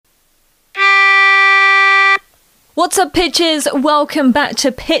What's up, pitches? Welcome back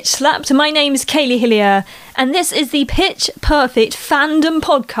to Pitch Slapped. My name is Kaylee Hillier, and this is the Pitch Perfect fandom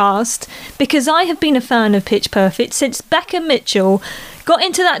podcast because I have been a fan of Pitch Perfect since Becca Mitchell got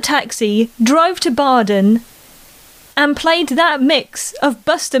into that taxi, drove to Baden, and played that mix of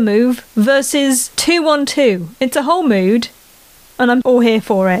Buster Move versus 212. It's a whole mood, and I'm all here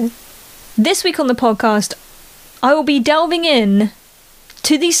for it. This week on the podcast, I will be delving in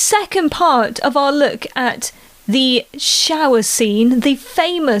to the second part of our look at the shower scene, the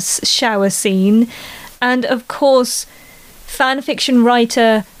famous shower scene, and of course, fanfiction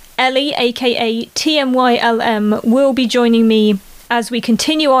writer Ellie, aka TMYLM, will be joining me as we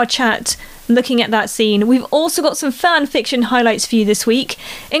continue our chat looking at that scene. We've also got some fanfiction highlights for you this week,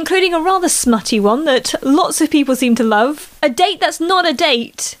 including a rather smutty one that lots of people seem to love, a date that's not a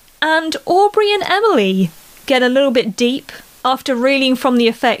date, and Aubrey and Emily get a little bit deep after reeling from the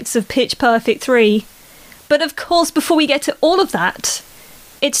effects of Pitch Perfect 3. But of course, before we get to all of that,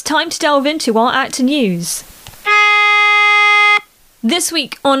 it's time to delve into our Actor News. This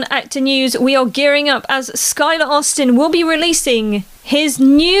week on Actor News, we are gearing up as Skylar Astin will be releasing his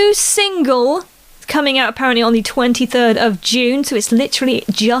new single, coming out apparently on the 23rd of June, so it's literally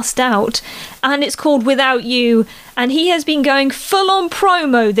just out, and it's called Without You, and he has been going full-on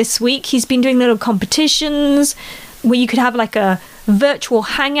promo this week. He's been doing little competitions where you could have like a virtual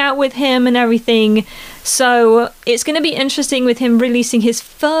hangout with him and everything. So it's going to be interesting with him releasing his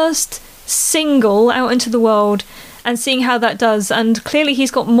first single out into the world and seeing how that does. And clearly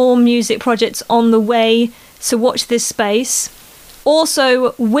he's got more music projects on the way, so watch this space.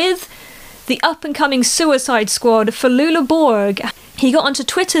 Also, with the up-and-coming Suicide Squad, Falula Borg, he got onto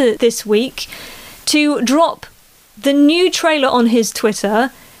Twitter this week to drop the new trailer on his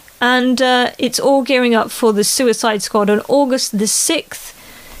Twitter, and it's all gearing up for the Suicide Squad on August the 6th.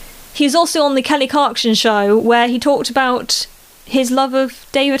 He's also on the Kelly Clarkson show, where he talked about his love of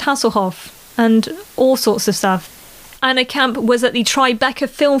David Hasselhoff and all sorts of stuff. Anna Camp was at the Tribeca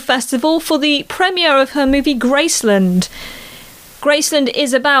Film Festival for the premiere of her movie Graceland. Graceland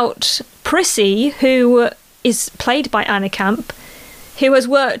is about Prissy, who is played by Anna Camp, who has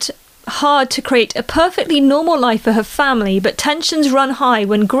worked hard to create a perfectly normal life for her family, but tensions run high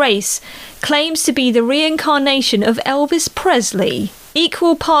when Grace claims to be the reincarnation of Elvis Presley.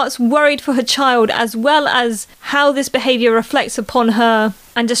 Equal parts worried for her child, as well as how this behaviour reflects upon her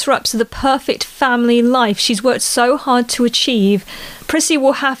and disrupts the perfect family life she's worked so hard to achieve. Prissy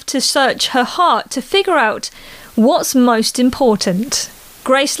will have to search her heart to figure out what's most important.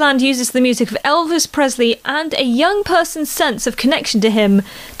 Graceland uses the music of Elvis Presley and a young person's sense of connection to him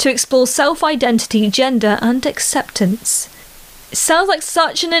to explore self-identity, gender and acceptance. It sounds like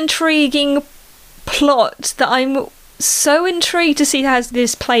such an intriguing plot that I'm so intrigued to see how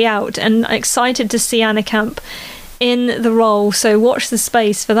this play out, and excited to see Anna Camp in the role, so watch the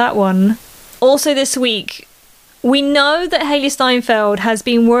space for that one. Also this week, we know that Hailee Steinfeld has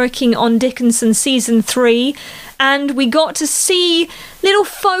been working on Dickinson Season 3, and we got to see little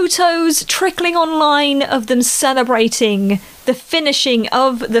photos trickling online of them celebrating the finishing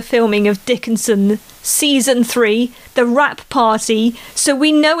of the filming of Dickinson Season 3, the wrap party. So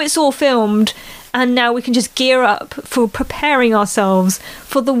we know it's all filmed, and now we can just gear up for preparing ourselves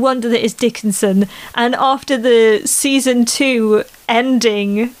for the wonder that is Dickinson. And after the Season 2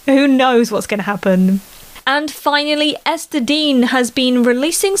 ending, who knows what's going to happen. And finally, Esther Dean has been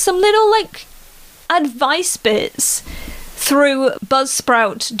releasing some little, advice bits through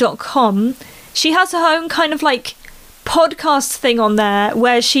buzzsprout.com. She has her own kind of, podcast thing on there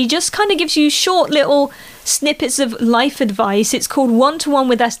where she just kind of gives you short little snippets of life advice. It's called One-to-One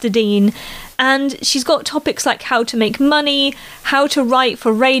with Esther Dean, and she's got topics like how to make money, how to write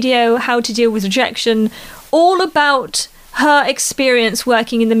for radio, how to deal with rejection, all about her experience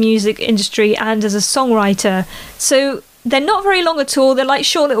working in the music industry and as a songwriter. So they're not very long at all. They're like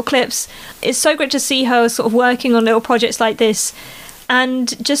short little clips. It's so great to see her sort of working on little projects like this,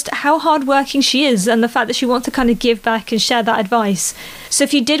 and just how hardworking she is, and the fact that she wants to kind of give back and share that advice. So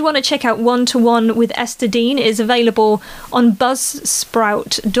if you did want to check out One-to-One with Esther Dean, it is available on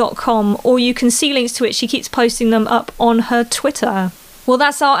buzzsprout.com, or you can see links to it. She keeps posting them up on her Twitter. Well,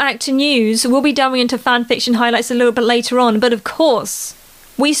 that's our Actor News. We'll be delving into fanfiction highlights a little bit later on, but of course,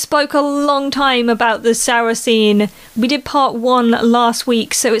 we spoke a long time about the shower scene. We did part 1 last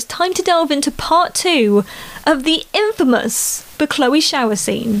week, so it's time to delve into part 2 of the infamous Chloe shower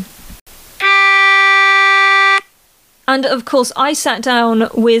scene. And of course, I sat down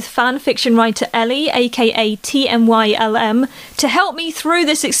with fanfiction writer Ellie, aka TMYLM, to help me through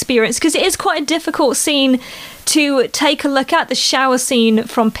this experience, because it is quite a difficult scene to take a look at the shower scene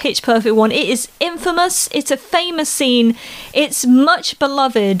from Pitch Perfect 1. It is infamous, it's a famous scene, it's much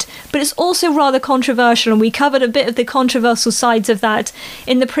beloved, but it's also rather controversial, and we covered a bit of the controversial sides of that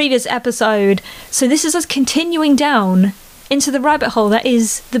in the previous episode. So this is us continuing down into the rabbit hole that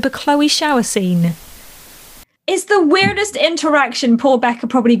is the Chloe shower scene. It's the weirdest interaction poor Becca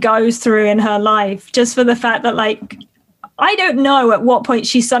probably goes through in her life, just for the fact that, like, I don't know at what point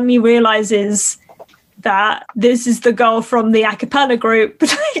she suddenly realizes that this is the girl from the a cappella group,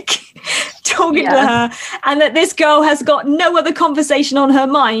 like, talking to her, and that this girl has got no other conversation on her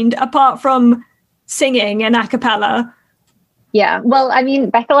mind apart from singing an a cappella. Yeah, well, I mean,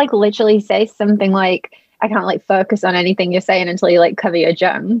 Becca, like, literally says something like, I can't, like, focus on anything you're saying until you, like, cover your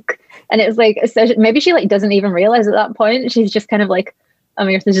junk. And it was like, so maybe she, like, doesn't even realize at that point. She's just kind of like, oh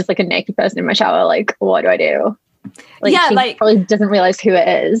my gosh, there's just, like, a naked person in my shower. Like, what do I do? Like, yeah, she like, probably doesn't realize who it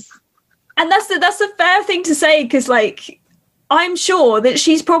is. And that's a fair thing to say, because, like, I'm sure that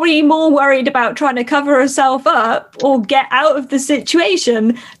she's probably more worried about trying to cover herself up or get out of the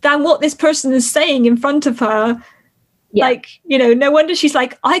situation than what this person is saying in front of her. Yeah. Like, you know, no wonder she's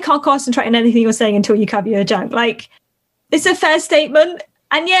like, I can't concentrate on anything you're saying until you cover your junk. Like, it's a fair statement.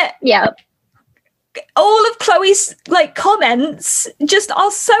 And yet, all of Chloe's, like, comments just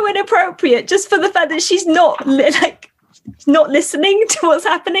are so inappropriate, just for the fact that she's not not listening to what's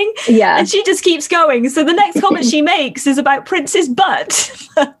happening. Yeah. And she just keeps going. So the next comment she makes is about Prince's butt.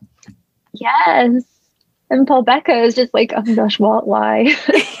 Yes. And poor Becca is just like, oh my gosh, what? Why?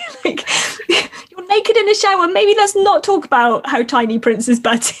 Like, you're naked in a shower. Maybe let's not talk about how tiny Prince's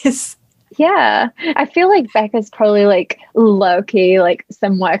butt is. Yeah. I feel like Becca's probably, like, low-key, like,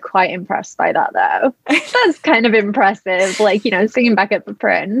 somewhere quite impressed by that, though. That's kind of impressive. Like, you know, singing back up for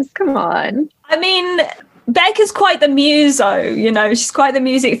Prince. Come on. I mean, Becca's quite the muso, you know, she's quite the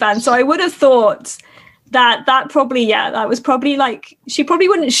music fan. So I would have thought that probably, that was probably, like, she probably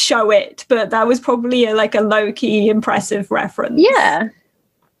wouldn't show it, but that was probably a low-key impressive reference. Yeah.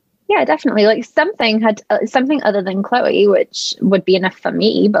 Yeah, definitely. Like, something other than Chloe, which would be enough for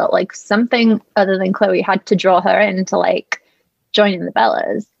me, but, like, something other than Chloe had to draw her into, like, joining the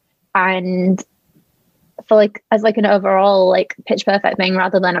Bellas. And for, like, as, like, an overall, like, Pitch Perfect thing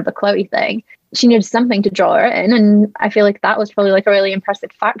rather than a Chloe thing, she needed something to draw her in. And I feel like that was probably, like, a really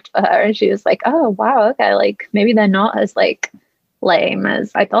impressive fact for her. And she was like, oh, wow, okay, like, maybe they're not as, like, lame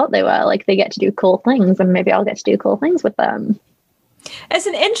as I thought they were. Like, they get to do cool things, and maybe I'll get to do cool things with them. It's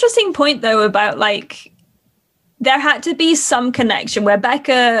an interesting point, though, about, like, there had to be some connection where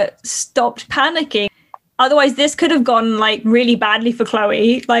Becca stopped panicking. Otherwise, this could have gone, like, really badly for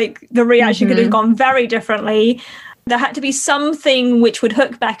Chloe. Like, the reaction could have gone very differently. There had to be something which would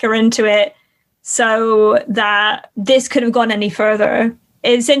hook Becca into it so that this could have gone any further.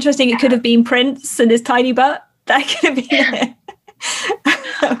 It's interesting. It could have been Prince and his tiny butt. That could have been it.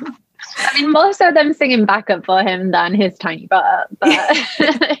 I mean, more so them singing backup for him than his tiny butt. But,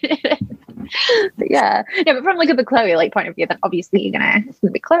 but yeah. But from, like, a Chloe, like, point of view, then obviously it's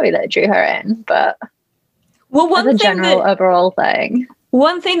gonna be Chloe that drew her in. But well, as a general overall thing,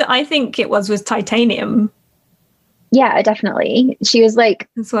 one thing that I think it was Titanium. Yeah, definitely. She was, like,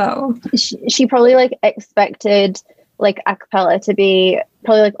 as well. She probably, like, expected, like, a cappella to be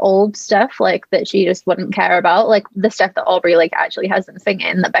probably, like, old stuff, like, that she just wouldn't care about, like the stuff that Aubrey, like, actually has them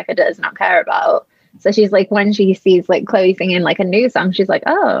singing that Becca does not care about. So she's like, when she sees, like, Chloe singing, like, a new song, she's like,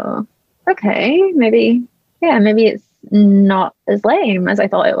 oh, okay, maybe it's not as lame as I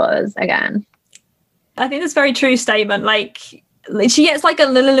thought it was again. I think that's a very true statement. Like, she gets, like, a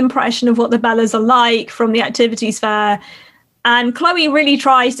little impression of what the Bellas are like from the activities fair, and Chloe really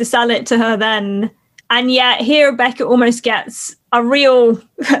tries to sell it to her then. And yet here Becca almost gets a real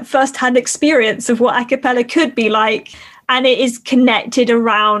first-hand experience of what a cappella could be like. And it is connected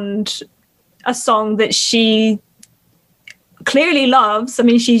around a song that she clearly loves. I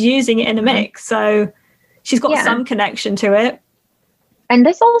mean, she's using it in a mix. So she's got some connection to it. And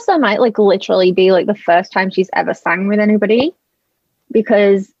this also might, like, literally be, like, the first time she's ever sang with anybody,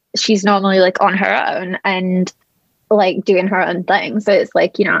 because she's normally, like, on her own and, like, doing her own thing. So it's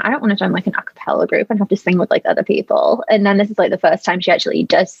like, you know, I don't want to join, like, an a cappella group and have to sing with, like, other people. And then this is, like, the first time she actually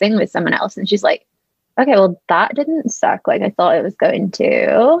does sing with someone else, and she's like, okay, well, that didn't suck like I thought it was going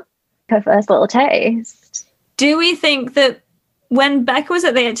to. Her first little taste. Do we think that when Becca was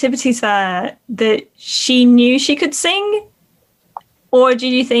at the activities fair that she knew she could sing, or do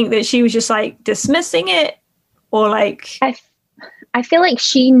you think that she was just, like, dismissing it, or, like, I feel like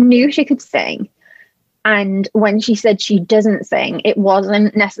she knew she could sing. And when she said she doesn't sing, it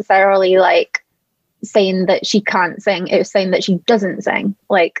wasn't necessarily, like, saying that she can't sing. It was saying that she doesn't sing.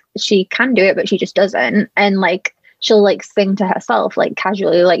 Like, she can do it, but she just doesn't. And like, she'll like sing to herself, like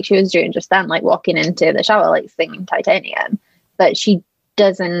casually, like she was doing just then, like walking into the shower, like singing Titanium. But she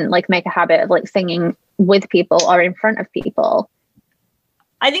doesn't like make a habit of like singing with people or in front of people.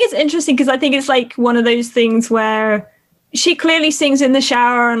 I think it's interesting because I think it's like one of those things where she clearly sings in the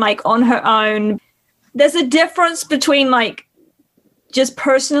shower and like on her own. There's a difference between like just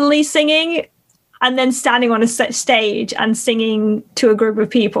personally singing and then standing on a stage and singing to a group of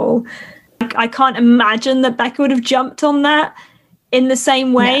people. I can't imagine that Becca would have jumped on that in the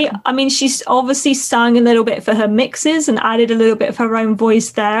same way. No. I mean, she's obviously sung a little bit for her mixes and added a little bit of her own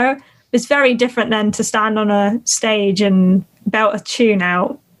voice there. It's very different than to stand on a stage and belt a tune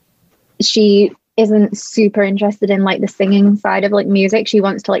out. She isn't super interested in like the singing side of like music. She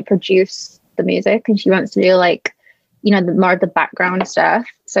wants to like produce the music, and she wants to do like, you know, more of the background stuff.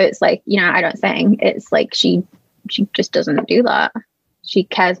 So it's like, you know, I don't sing. It's like she just doesn't do that. She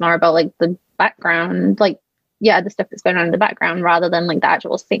cares more about like the background, like, yeah, the stuff that's going on in the background rather than like the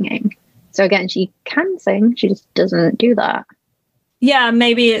actual singing. So again, she can sing, she just doesn't do that. Yeah,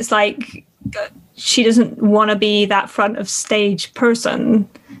 maybe it's like she doesn't want to be that front of stage person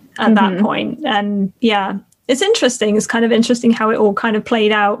at that point. And yeah, it's interesting. It's kind of interesting how it all kind of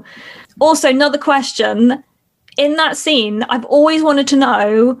played out. Also, another question. In that scene, I've always wanted to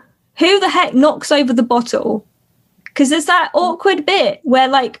know who the heck knocks over the bottle. Because there's that awkward bit where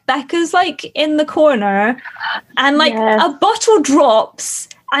like Becca's like in the corner and like a bottle drops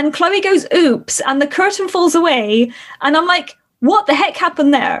and Chloe goes, oops, and the curtain falls away. And I'm like, what the heck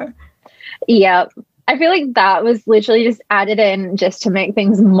happened there? Yeah, I feel like that was literally just added in just to make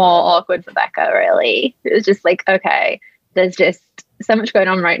things more awkward for Becca, really. It was just like, okay, there's just so much going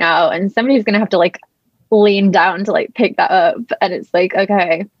on right now and somebody's going to have to like lean down to like pick that up. And it's like,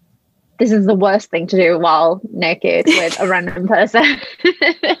 okay, this is the worst thing to do while naked with a random person.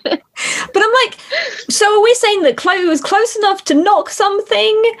 But I'm like, so are we saying that Chloe was close enough to knock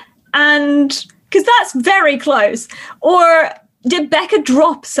something? And because that's very close. Or did Becca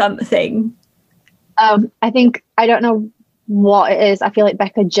drop something? I think, I don't know what it is. I feel like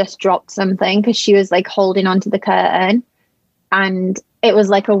Becca just dropped something because she was like holding onto the curtain and it was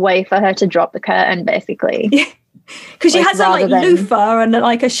like a way for her to drop the curtain, basically. Because she has a like loofah and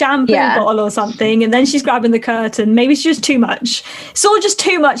like a shampoo bottle or something, and then she's grabbing the curtain. Maybe it's just too much. It's all just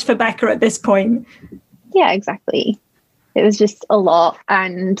too much for Becca at this point. Yeah, exactly. It was just a lot,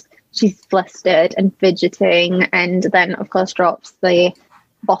 and she's flustered and fidgeting, and then of course drops the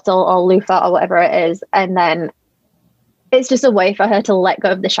bottle or loofah or whatever it is, and then it's just a way for her to let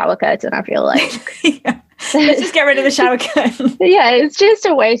go of the shower curtain, I feel like. Yeah. Let's just get rid of the shower curtain. Yeah, it's just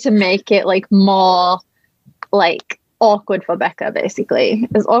a way to make it like more like awkward for Becca, basically,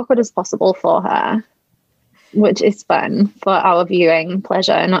 as awkward as possible for her, which is fun for our viewing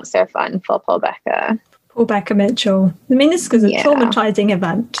pleasure, not so fun for poor Becca. Poor Becca Mitchell. I mean, this is a traumatizing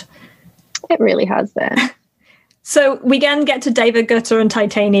event. It really has been. So we again get to David Guetta and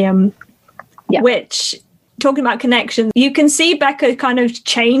Titanium, which, talking about connections, you can see Becca kind of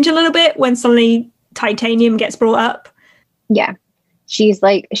change a little bit when suddenly Titanium gets brought up. Yeah. She's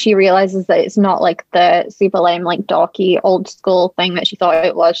like, she realizes that it's not like the super lame, like dorky old school thing that she thought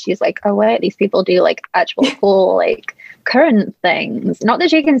it was. She's like, oh wait, these people do like actual cool, like current things. Not that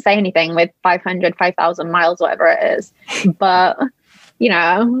she can say anything with 5,000 miles, whatever it is, but you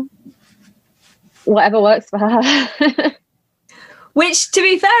know, whatever works for her. Which, to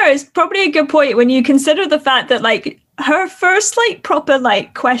be fair, is probably a good point when you consider the fact that like her first like proper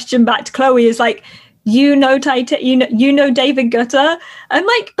like question back to Chloe is like, you know David Guetta. I'm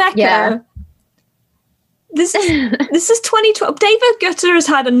like, Becca, this is 2012. David Guetta has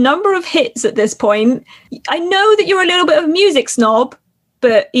had a number of hits at this point. I know that you're a little bit of a music snob,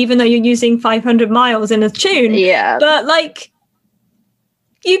 but even though you're using 500 miles in a tune, but like,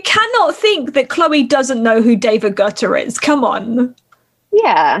 you cannot think that Chloe doesn't know who David Guetta is. Come on.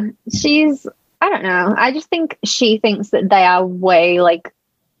 Yeah, I don't know. I just think she thinks that they are way like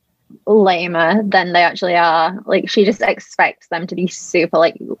lamer than they actually are. Like, she just expects them to be super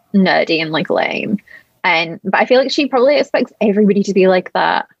like nerdy and like lame, but I feel like she probably expects everybody to be like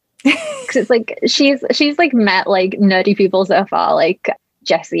that, because it's like she's like met like nerdy people so far, like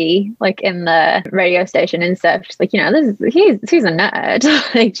Jesse, like in the radio station and stuff. She's like, you know, he's a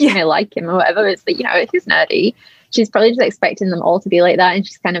nerd. Like, she may like him or whatever, it's like, you know, he's nerdy. She's probably just expecting them all to be like that, and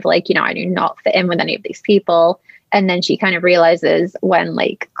she's kind of like, you know, I do not fit in with any of these people. And then she kind of realizes when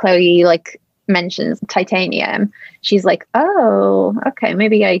like Chloe like mentions Titanium, she's like, oh, okay,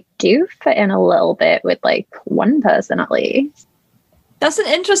 maybe I do fit in a little bit with like one person at least. That's an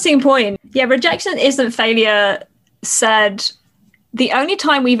interesting point. Yeah, rejection isn't failure said the only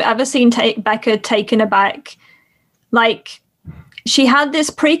time we've ever seen Becca taken aback, like she had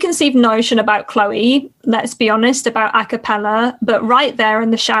this preconceived notion about Chloe, let's be honest, about a cappella, but right there in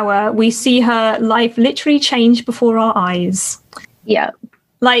the shower, we see her life literally change before our eyes. Yeah.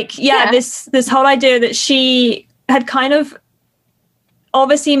 Like, this whole idea that she had kind of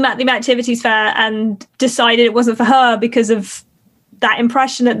obviously met the Activities Fair and decided it wasn't for her because of that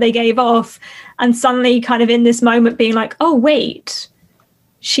impression that they gave off, and suddenly kind of in this moment being like, oh wait,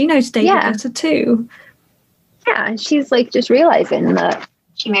 she knows David Guetta too. Yeah, she's like just realizing that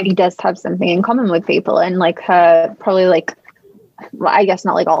she maybe does have something in common with people, and like her probably like, well, I guess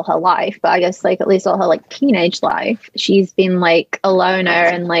not like all her life, but I guess like at least all her like teenage life, she's been like a loner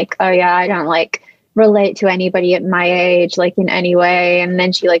and like, oh yeah, I don't like relate to anybody at my age like in any way, and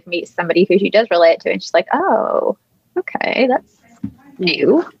then she like meets somebody who she does relate to, and she's like, oh, okay, that's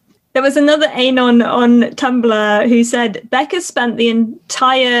new. There was another Anon on Tumblr who said Becca spent the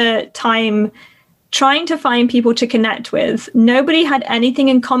entire time trying to find people to connect with. Nobody had anything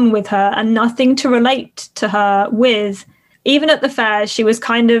in common with her and nothing to relate to her with. Even at the fair, she was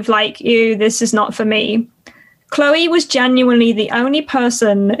kind of like, ew, this is not for me. Chloe was genuinely the only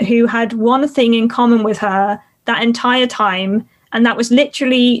person who had one thing in common with her that entire time, and that was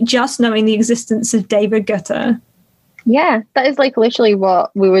literally just knowing the existence of David Guetta. Yeah, that is like literally what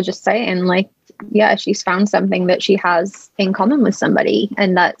we were just saying. Like, yeah, she's found something that she has in common with somebody,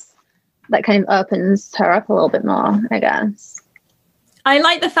 and that kind of opens her up a little bit more, I guess. I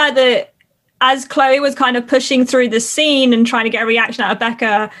like the fact that as Chloe was kind of pushing through the scene and trying to get a reaction out of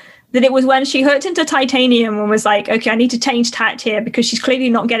Becca, that it was when she hooked into Titanium and was like, okay, I need to change tact here because she's clearly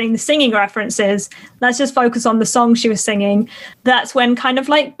not getting the singing references. Let's just focus on the song she was singing. That's when kind of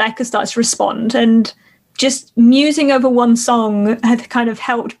like Becca starts to respond, and just musing over one song had kind of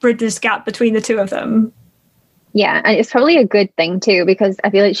helped bridge this gap between the two of them. Yeah, and it's probably a good thing too, because I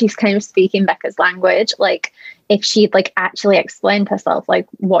feel like she's kind of speaking Becca's language. Like if she'd like actually explained herself, like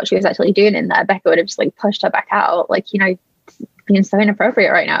what she was actually doing in there, Becca would have just like pushed her back out. Like, you know, being so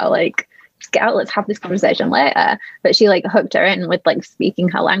inappropriate right now, like just get out, let's have this conversation later. But she like hooked her in with like speaking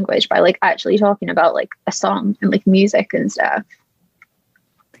her language by like actually talking about like a song and like music and stuff.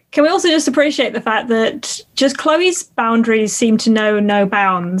 Can we also just appreciate the fact that just Chloe's boundaries seem to know no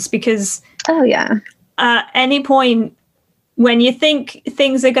bounds? Because at any point when you think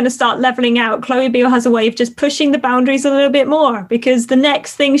things are going to start leveling out, Chloe Beale has a way of just pushing the boundaries a little bit more, because the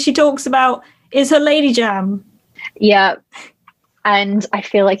next thing she talks about is her Lady Jam. Yeah. And I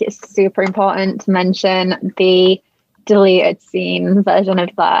feel like it's super important to mention the deleted scene version of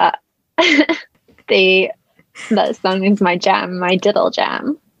that. That song is my jam, my diddle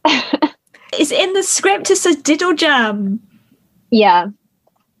jam. It's in the script, it says diddle jam. Yeah.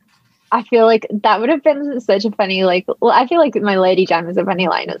 I feel like that would have been such a funny, like, well, I feel like my Lady Jam is a funny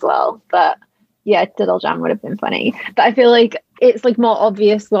line as well, but yeah, diddle jam would have been funny. But I feel like it's like more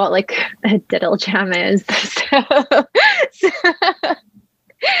obvious what like a diddle jam is. So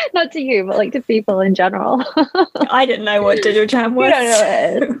not to you, but like to people in general. I didn't know what diddle jam was. You don't know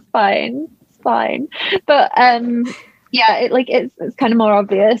it is. It's fine. It's fine. But yeah, it's kind of more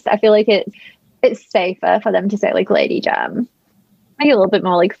obvious. I feel like it's safer for them to say like Lady Jam. Maybe a little bit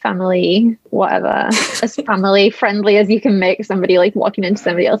more like family, whatever. As family friendly as you can make somebody like walking into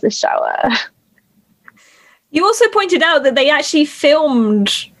somebody else's shower. You also pointed out that they actually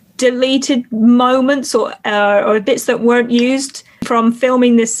filmed deleted moments or bits that weren't used from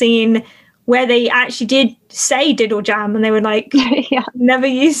filming this scene where they actually did say diddle jam, and they were like, never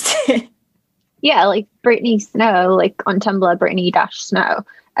used it. Yeah, like Brittany Snow, like on Tumblr, Brittany-Snow,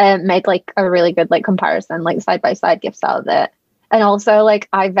 made like a really good like comparison, like side by side gifs out of it. And also like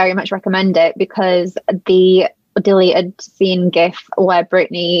I very much recommend it because the deleted scene gif where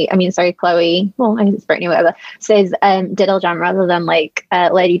Chloe, well, I think it's Brittany, whatever, says diddle jam rather than like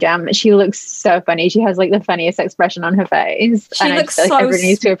Lady Jam. She looks so funny. She has like the funniest expression on her face. She looks so everyone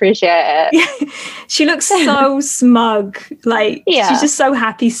needs to appreciate it. She looks so smug. Like she's just so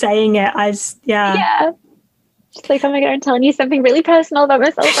happy saying it as She's like, oh my god, I'm telling you something really personal about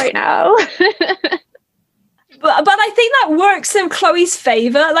myself right now. But I think that works in Chloe's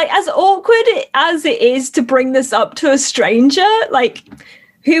favor. Like, as awkward as it is to bring this up to a stranger, like,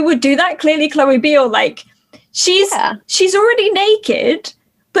 who would do that? Clearly, Chloe Beale. Like, she's already naked,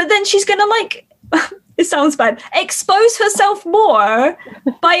 but then she's gonna like, it sounds bad, expose herself more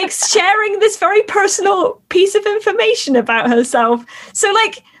by sharing this very personal piece of information about herself. So,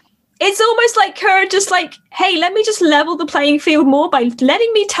 like, it's almost like her just like, hey, let me just level the playing field more by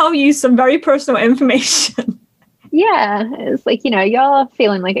letting me tell you some very personal information. Yeah, it's like, you're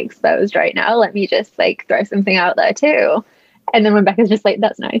feeling like exposed right now. Let me just like throw something out there too. And then Rebecca's just like,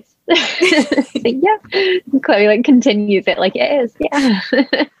 that's nice. Like, yeah. And Chloe like continues it like it is. Yeah.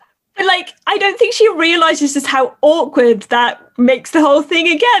 But like, I don't think she realizes just how awkward that makes the whole thing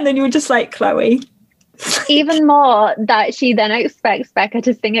again. And you were just like, Chloe. Even more that she then expects Becca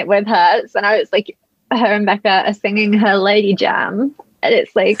to sing it with her. So now it's like her and Becca are singing her Lady Jam. And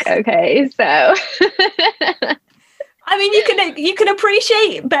it's like, okay, so I mean, you can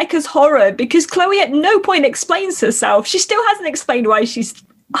appreciate Becca's horror because Chloe at no point explains herself. She still hasn't explained why she's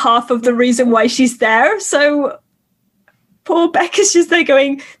half of the reason why she's there. So poor Becca's just there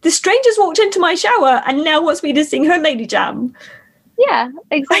going, the strangers walked into my shower and now wants me to sing her Lady Jam. Yeah,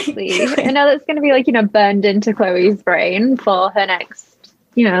 exactly. I know that's going to be like, burned into Chloe's brain for her next,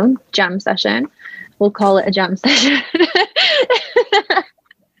 jam session. We'll call it a jam session.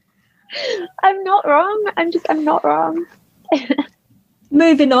 I'm not wrong. I'm not wrong.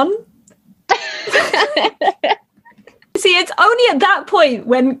 Moving on. See, it's only at that point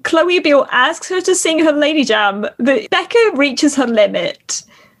when Chloe Beale asks her to sing her Lady Jam that Becca reaches her limit.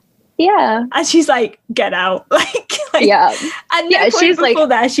 Yeah. And she's like, get out. like yeah. And no point she's before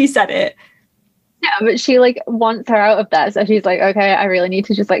there, she said it. Yeah, but she like wants her out of that. So she's like, okay, I really need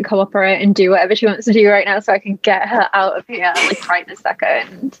to just like cooperate and do whatever she wants to do right now so I can get her out of here like right in a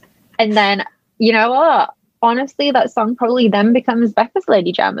second. And then, you know what? Honestly, that song probably then becomes Becca's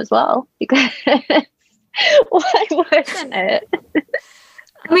Lady Jam as well. Because why wouldn't it?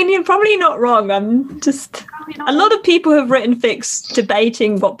 I mean, you're probably not wrong. I'm just... A lot of people have written fics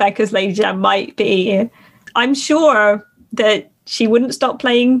debating what Becca's Lady Jam might be. I'm sure that she wouldn't stop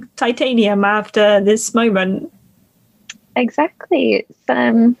playing Titanium after this moment. Exactly. It's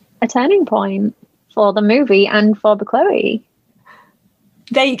a turning point for the movie and for the Chloe.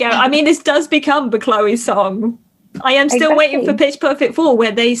 There you go. I mean, this does become the Chloe song. I am still waiting for Pitch Perfect 4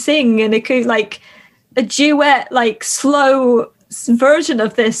 where they sing in a duet, like slow version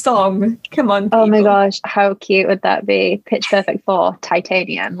of this song. Come on, people. Oh my gosh, how cute would that be? Pitch Perfect 4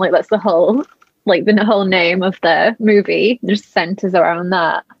 Titanium. Like that's the whole name of the movie just centers around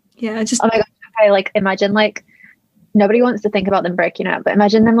that. Yeah, just oh my gosh. Okay, like imagine like nobody wants to think about them breaking up, but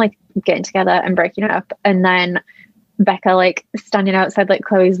imagine them like getting together and breaking up, and then Becca like standing outside like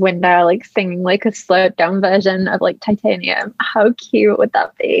Chloe's window, like singing like a slowed down version of like Titanium. How cute would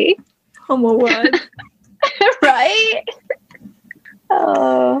that be? Oh my word. Right?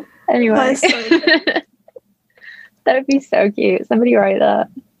 Oh, anyway. So that would be so cute. Somebody write that.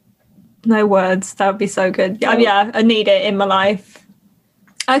 No words. That would be so good. Yeah, I need it in my life.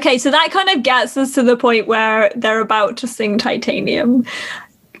 Okay, so that kind of gets us to the point where they're about to sing Titanium.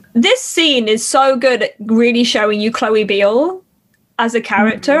 This scene is so good at really showing you Chloe Beale as a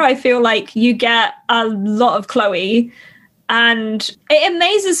character. I feel like you get a lot of Chloe, and it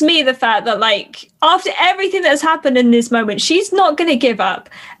amazes me the fact that like after everything that's happened in this moment, she's not going to give up.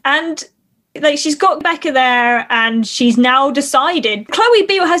 And like she's got Becca there and she's now decided, Chloe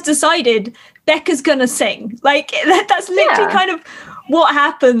Beale has decided Becca's going to sing. Like that's literally kind of what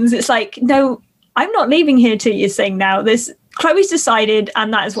happens. It's like, no, I'm not leaving here till you sing now. Chloe's decided,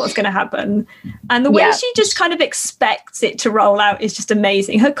 and that is what's going to happen. And the way she just kind of expects it to roll out is just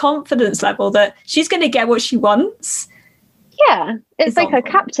amazing. Her confidence level that she's going to get what she wants. Yeah, it's like her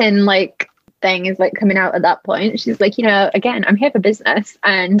captain like thing is like coming out at that point. She's like, again, I'm here for business,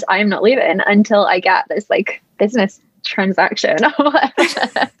 and I'm not leaving until I get this like business transaction or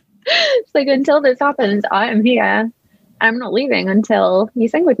whatever. It's like until this happens, I am here. I'm not leaving until you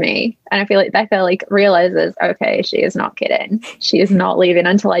sing with me. And I feel like Becca like realizes, okay, she is not kidding. She is not leaving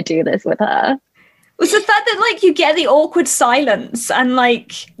until I do this with her. It's the fact that like you get the awkward silence and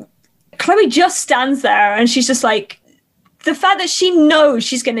like Chloe just stands there and she's just like, the fact that she knows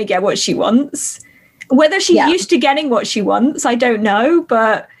she's going to get what she wants. Whether she's used to getting what she wants, I don't know,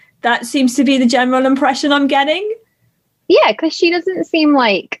 but that seems to be the general impression I'm getting. Yeah, because it doesn't seem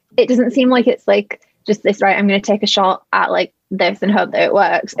like it's like just this, right, I'm going to take a shot at like this and hope that it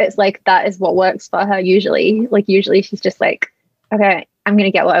works. It's like that is what works for her usually. Like usually she's just like, okay, I'm going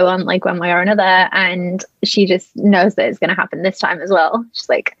to get what I want like one way or another. And she just knows that it's going to happen this time as well. She's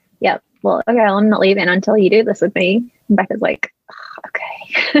like, yeah, well, okay, well, I'm not leaving until you do this with me. And Becca's like, oh,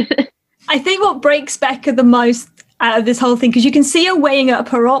 okay. I think what breaks Becca the most out of this whole thing, because you can see her weighing up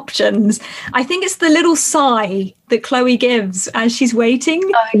her options, I think it's the little sigh that Chloe gives as she's waiting.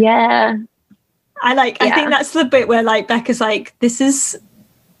 Oh, yeah. I think that's the bit where like Becca's like,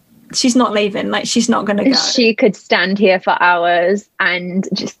 she's not leaving, like she's not gonna go. She could stand here for hours and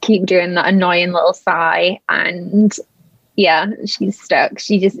just keep doing that annoying little sigh, and yeah, she's stuck.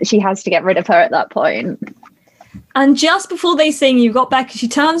 She has to get rid of her at that point. And just before they sing, you've got Becca, she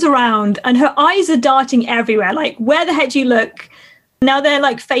turns around and her eyes are darting everywhere. Like, where the heck do you look? Now they're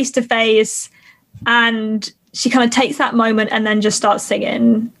like face to face, and she kind of takes that moment and then just starts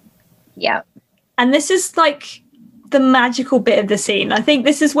singing. Yeah. And this is like the magical bit of the scene. I think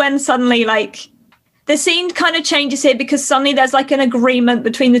this is when suddenly like the scene kind of changes here, because suddenly there's like an agreement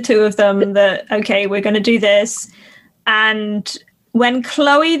between the two of them that, okay, we're going to do this. And when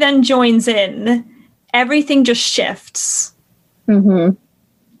Chloe then joins in, everything just shifts. Mm-hmm.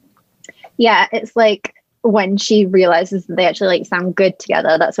 Yeah, it's like when she realizes that they actually like sound good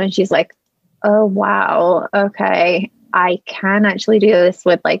together, that's when she's like, oh wow, okay, I can actually do this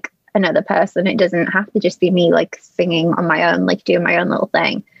with like another person. It doesn't have to just be me like singing on my own, like doing my own little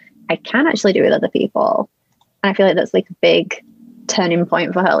thing. I can actually do it with other people. And I feel like that's like a big turning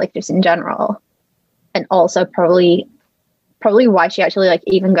point for her, like just in general. And also probably why she actually like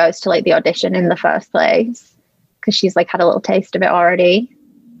even goes to like the audition in the first place, because she's like had a little taste of it already.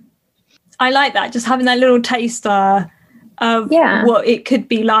 I like that, just having that little taster of what it could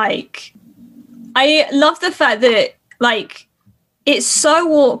be like. I love the fact that like it's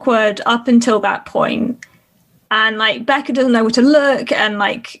so awkward up until that point, and like Becca doesn't know where to look, and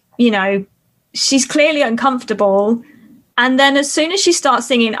like, you know, she's clearly uncomfortable. And then as soon as she starts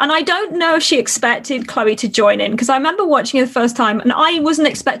singing, and I don't know if she expected Chloe to join in, because I remember watching it the first time and I wasn't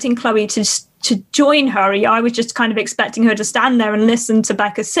expecting Chloe to join her. I was just kind of expecting her to stand there and listen to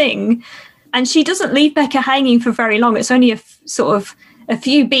Becca sing. And she doesn't leave Becca hanging for very long. It's only a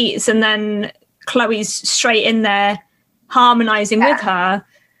few beats, and then Chloe's straight in there harmonizing with her.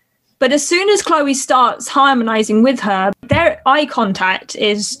 But as soon as Chloe starts harmonizing with her, their eye contact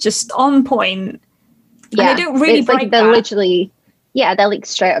is just on point. Yeah, and they don't really break like they're literally, they're like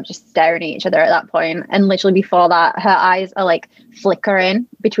straight up just staring at each other at that point. And literally before that, her eyes are like flickering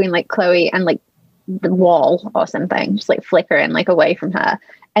between like Chloe and like the wall or something, just like flickering like away from her.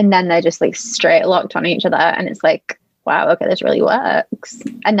 And then they're just like straight locked on each other. And it's like, wow, okay, this really works.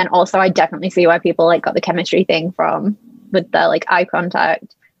 And then also I definitely see why people like got the chemistry thing from with the like eye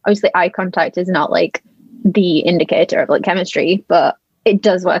contact. Obviously eye contact is not like the indicator of like chemistry, but it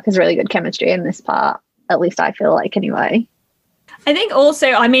does work as really good chemistry in this part. At least I feel like anyway. I think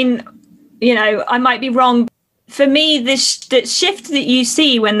also, I mean, you know, I might be wrong. For me, the shift that you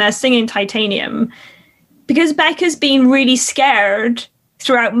see when they're singing Titanium, because Becca's been really scared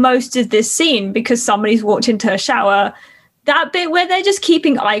throughout most of this scene because somebody's walked into her shower, that bit where they're just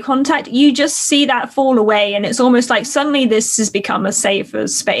keeping eye contact, you just see that fall away. And it's almost like suddenly this has become a safer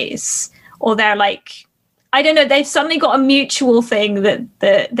space. Or they're like, I don't know, they've suddenly got a mutual thing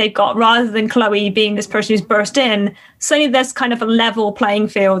that they've got, rather than Chloe being this person who's burst in. Suddenly there's kind of a level playing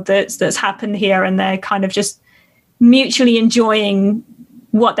field that's happened here, and they're kind of just mutually enjoying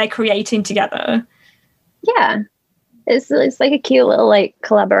what they're creating together. Yeah, it's like a cute little like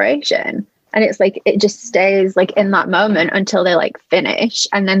collaboration, and it's like it just stays like in that moment until they like finish,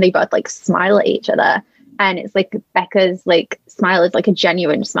 and then they both like smile at each other, and it's like Becca's like smile is like a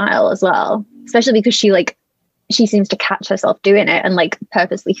genuine smile as well, especially because she seems to catch herself doing it and like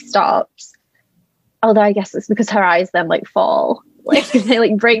purposely stops. Although I guess it's because her eyes then like fall, like they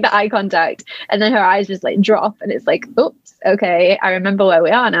like break the eye contact, and then her eyes just like drop, and it's like, oops, okay, I remember where we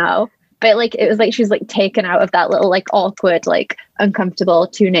are now. But like it was like she was like taken out of that little like awkward, like uncomfortable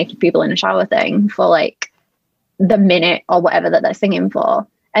two naked people in a shower thing for like the minute or whatever that they're singing for.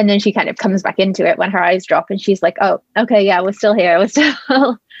 And then she kind of comes back into it when her eyes drop, and she's like, oh, okay, yeah, we're still here. We're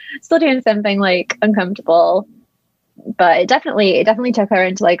still doing something like uncomfortable. But it definitely took her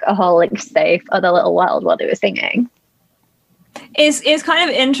into like a whole like safe other little world while they were singing. It's kind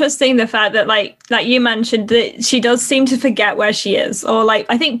of interesting the fact that like you mentioned that she does seem to forget where she is, or like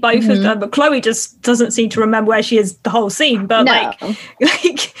I think both of them, but Chloe just doesn't seem to remember where she is the whole scene. But no.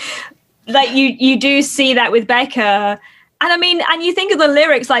 like you do see that with Becca. And I mean, and you think of the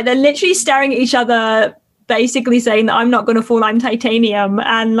lyrics, like they're literally staring at each other, basically saying that I'm not going to fall, I'm titanium.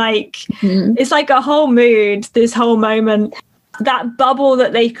 And like, it's like a whole mood, this whole moment, that bubble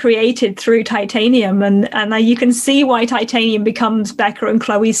that they created through Titanium. And you can see why Titanium becomes Becca and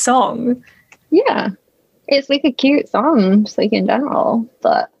Chloe's song. Yeah, it's like a cute song, just like in general.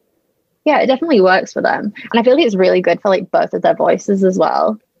 But yeah, it definitely works for them. And I feel like it's really good for like both of their voices as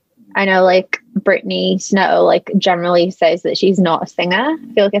well. I know like Brittany Snow like generally says that she's not a singer.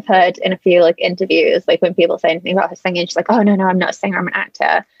 I feel like I've heard in a few like interviews, like when people say anything about her singing, she's like, oh no, I'm not a singer, I'm an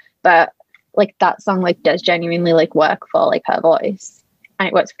actor. But like that song like does genuinely like work for like her voice, and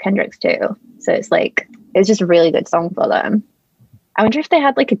it works for Kendrick's too. So it's like it's just a really good song for them. I wonder if they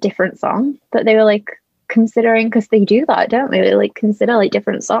had like a different song that they were like considering, because they do that, don't they? They like consider like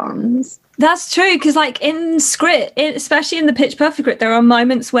different songs. That's true, because like in script, especially in the Pitch Perfect script, there are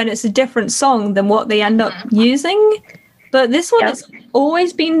moments when it's a different song than what they end up using. But this one has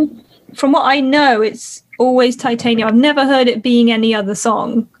always been, from what I know, it's always Titanium. I've never heard it being any other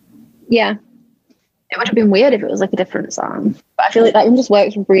song. Yeah. It would have been weird if it was like a different song. But I feel like that one just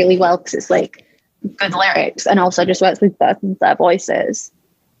works really well because it's like good lyrics and also just works with both of their voices.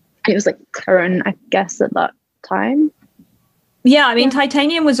 And it was like current, I guess, at that time. Yeah, I mean,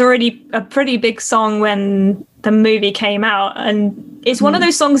 Titanium was already a pretty big song when the movie came out. And it's one of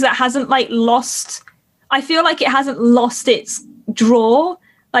those songs that hasn't like lost, I feel like it hasn't lost its draw.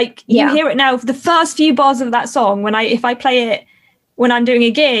 Like you hear it now, for the first few bars of that song, if I play it when I'm doing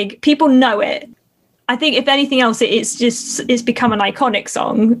a gig, people know it. I think if anything else, it's become an iconic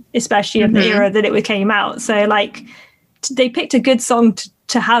song, especially of the era that it came out. So like they picked a good song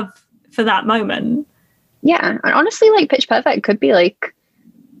to have for that moment. Yeah, and honestly, like Pitch Perfect could be like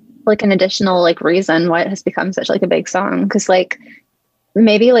an additional like reason why it has become such like a big song, because like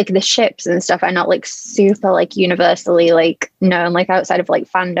maybe like the ships and stuff are not like super like universally like known, like outside of like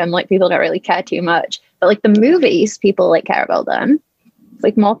fandom, like people don't really care too much, but like the movies, people like care about them.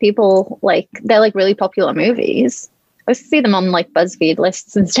 Like more people, like they're like really popular movies. I see them on like BuzzFeed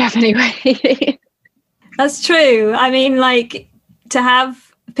lists and stuff anyway. That's true. I mean, like to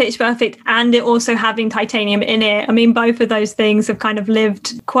have Pitch Perfect and it also having Titanium in it, I mean, both of those things have kind of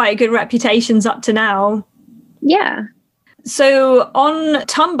lived quite good reputations up to now. Yeah. So on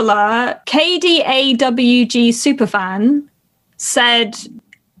Tumblr, KDAWG Superfan said,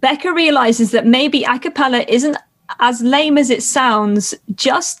 Becca realizes that maybe a cappella isn't as lame as it sounds.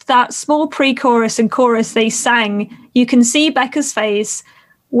 Just that small pre-chorus and chorus they sang, you can see Becca's face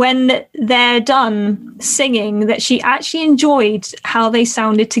when they're done singing that she actually enjoyed how they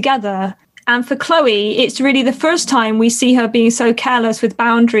sounded together. And for Chloe, it's really the first time we see her being so careless with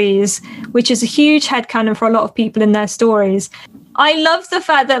boundaries, which is a huge headcanon for a lot of people in their stories. I love the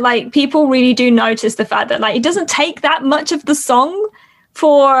fact that like people really do notice the fact that like it doesn't take that much of the song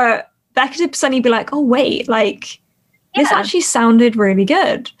for Becca to suddenly be like, oh wait, like this actually sounded really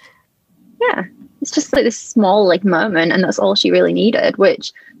good. Yeah, it's just like this small like moment, and that's all she really needed,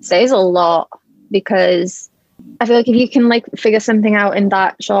 which says a lot, because I feel like if you can like figure something out in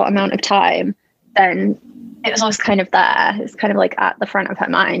that short amount of time, then it was always kind of there. It's kind of like at the front of her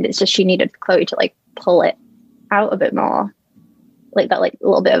mind. It's just she needed Chloe to like pull it out a bit more, like that, like a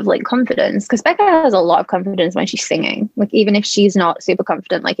little bit of like confidence, because Becca has a lot of confidence when she's singing. Like even if she's not super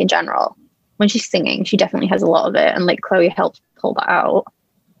confident, like in general, when she's singing, she definitely has a lot of it, and like Chloe helps pull that out.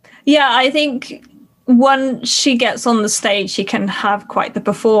 Yeah, I think once she gets on the stage, she can have quite the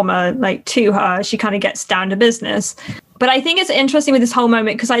performer like to her. She kind of gets down to business. But I think it's interesting with this whole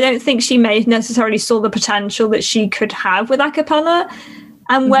moment because I don't think she may necessarily saw the potential that she could have with a cappella,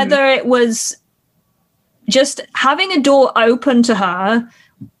 and whether it was just having a door open to her.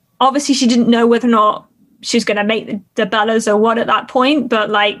 Obviously, she didn't know whether or not she was going to make the Bellas or what at that point,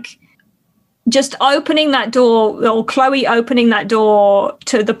 but like just opening that door, or Chloe opening that door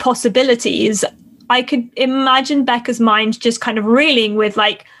to the possibilities, I could imagine Becca's mind just kind of reeling with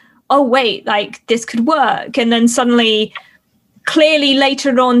like, oh wait, like this could work. And then suddenly, clearly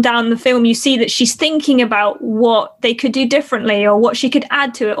later on down the film, you see that she's thinking about what they could do differently or what she could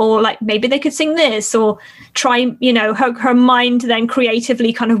add to it, or like maybe they could sing this or try, you know, her mind then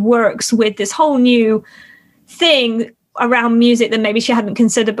creatively kind of works with this whole new thing around music that maybe she hadn't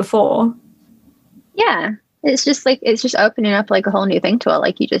considered before. Yeah, it's just like, it's just opening up like a whole new thing to her,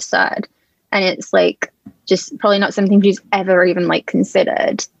 like you just said. And it's like just probably not something she's ever even like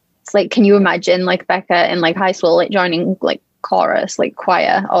considered. It's like, can you imagine like Becca in like high school, like joining like chorus, like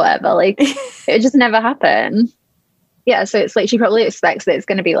choir or whatever? Like it just never happened. Yeah, so it's like she probably expects that it's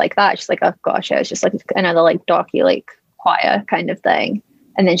going to be like that. She's like, oh gosh, it's just like another like dorky like choir kind of thing.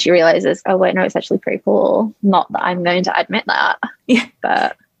 And then she realizes, oh wait, no, it's actually pretty cool. Not that I'm going to admit that. Yeah,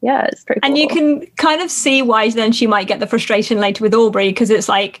 but yeah, it's pretty cool. And you can kind of see why then she might get the frustration later with Aubrey, because it's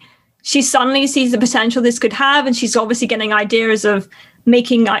like she suddenly sees the potential this could have, and she's obviously getting ideas of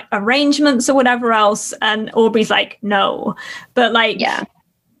making like arrangements or whatever else, and Aubrey's like, no. But like, yeah,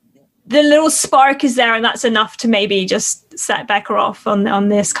 the little spark is there, and that's enough to maybe just set Becca off on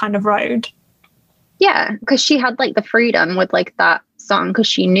this kind of road. Yeah, because she had like the freedom with like that song, because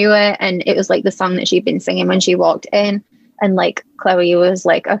she knew it, and it was like the song that she'd been singing when she walked in. And like Chloe was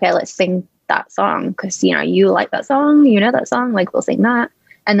like, okay, let's sing that song because, you know, you like that song, you know that song, like we'll sing that.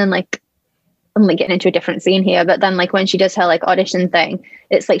 And then like, I'm like getting into a different scene here, but then like when she does her like audition thing,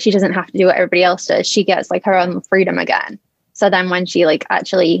 it's like she doesn't have to do what everybody else does. She gets like her own freedom again. So then when she like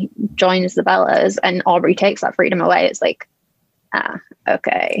actually joins the Bellas and Aubrey takes that freedom away, it's like,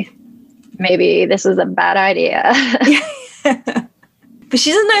 okay, maybe this was a bad idea. But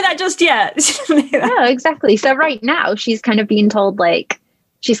she doesn't know that just yet. No, exactly. So right now she's kind of being told, like,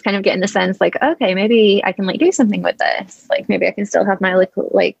 she's kind of getting the sense like, okay, maybe I can like do something with this. Like maybe I can still have my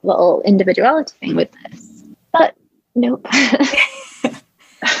little individuality thing with this. But nope.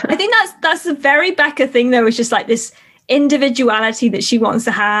 I think that's a very Becca thing though, is just like this individuality that she wants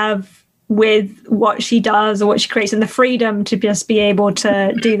to have with what she does or what she creates, and the freedom to just be able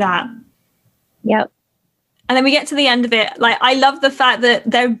to do that. Yep. And then we get to the end of it. Like, I love the fact that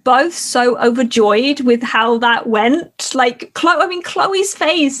they're both so overjoyed with how that went. Like, Chloe's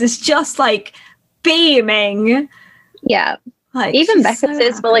face is just like beaming. Yeah. Like, even Becca's so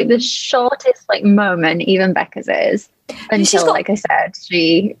is for like the shortest like moment, even Becca's is. Until, like I said,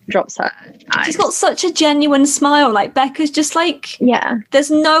 she drops her eyes. She's got such a genuine smile. Like, Becca's just like, yeah. There's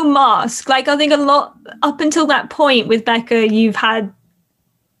no mask. Like, I think a lot, up until that point with Becca, you've had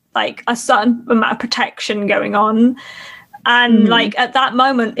like a certain amount of protection going on, and like at that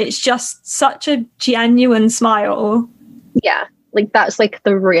moment it's just such a genuine smile. Yeah, like that's like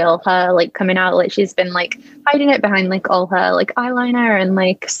the real her like coming out. Like she's been like hiding it behind like all her like eyeliner and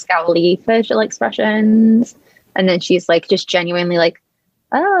like scowly facial expressions, and then she's like just genuinely like,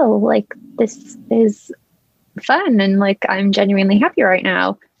 oh, like this is fun and like I'm genuinely happy right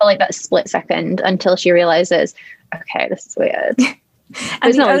now for like that split second until she realizes, okay, this is weird. And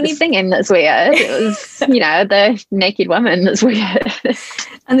it's not only the singing that's weird. It was, the naked woman that's weird.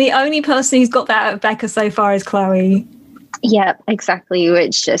 And the only person who's got that out of Becca so far is Chloe. Yeah, exactly,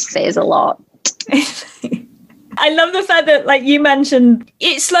 which just says a lot. I love the fact that, like you mentioned,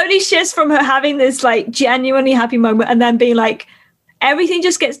 it slowly shifts from her having this like genuinely happy moment and then being like, everything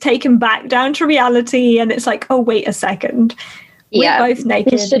just gets taken back down to reality, and it's like, oh, wait a second. We're both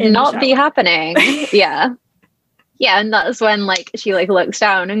naked. This should not be happening. Yeah. Yeah, and that's when like she like looks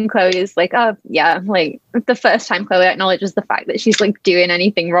down and Chloe's like, oh yeah, like the first time Chloe acknowledges the fact that she's like doing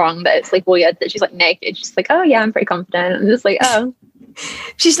anything wrong, that it's like weird that she's like naked. She's like, oh yeah, I'm pretty confident. And just like, oh.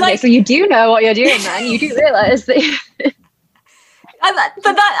 She's like, so you do know what you're doing, man. You do realize that.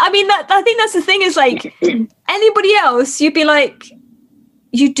 I think that's the thing is like anybody else, you'd be like,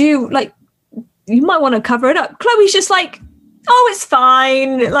 you do like, you might want to cover it up. Chloe's just like, oh, it's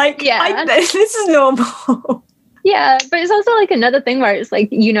fine. Like, yeah, this is normal. Yeah, but it's also like another thing where it's like,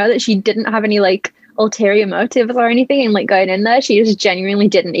 that she didn't have any like ulterior motives or anything, and like going in there, she just genuinely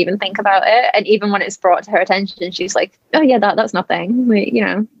didn't even think about it. And even when it's brought to her attention, she's like, oh yeah, that's nothing. Like,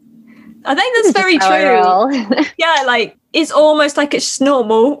 I think that's very true. Yeah, like it's almost like it's just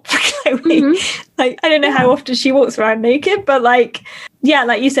normal for Chloe. Like, I don't know how often she walks around naked, but like, yeah,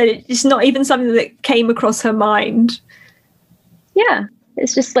 like you said, it's not even something that came across her mind. Yeah,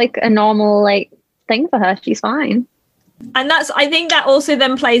 it's just like a normal like thing for her. She's fine. And I think that also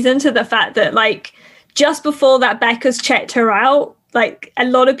then plays into the fact that like just before that, Becca's checked her out. Like a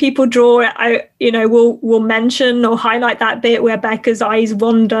lot of people will mention or highlight that bit where Becca's eyes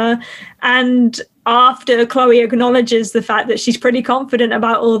wander, and after Chloe acknowledges the fact that she's pretty confident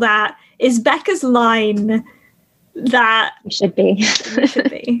about all that, is Becca's line that you should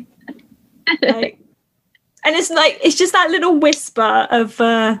be. Like, and it's like, it's just that little whisper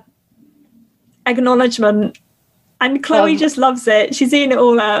of acknowledgement, and Chloe just loves it. She's eating it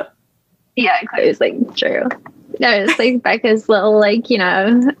all up. Yeah, Chloe's like, true. No, it's like Becca's little like,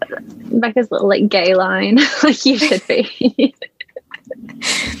 Becca's little like gay line. Like, you should be.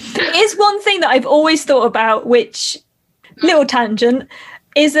 It's one thing that I've always thought about, which, little tangent,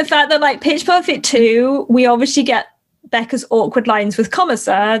 is the fact that like Pitch Perfect 2, we obviously get Becca's awkward lines with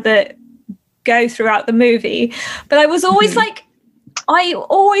Commissar that go throughout the movie. But I was always like, I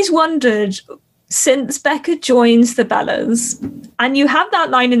always wondered, since Becca joins the Bellas, and you have that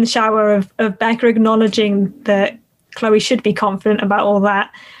line in the shower of Becca acknowledging that Chloe should be confident about all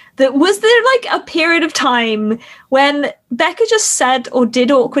that, was there like a period of time when Becca just said or did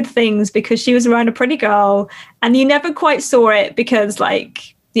awkward things because she was around a pretty girl, and you never quite saw it because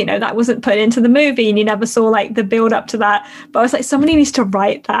like, that wasn't put into the movie, and you never saw like the build up to that. But I was like, somebody needs to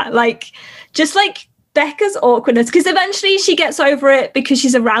write that, like, just like Becca's awkwardness, because eventually she gets over it because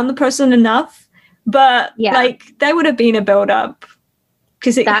she's around the person enough. But like, there would have been a build up,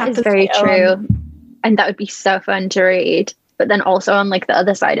 because that is very true, and that would be so fun to read. But then also on like the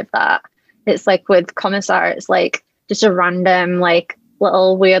other side of that, it's like with Commissar, it's like just a random like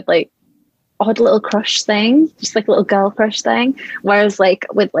little weird like odd little crush thing, just like a little girl crush thing. Whereas like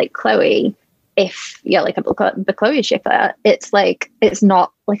with like Chloe, if you're like the Chloe shipper, it's like, it's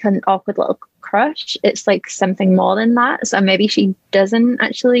not like an awkward little crush. It's like something more than that. So maybe she's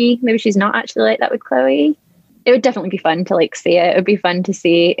not actually like that with Chloe. It would definitely be fun to like see it. It would be fun to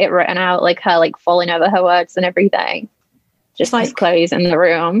see it written out, like her like falling over her words and everything. Just like Chloe's in the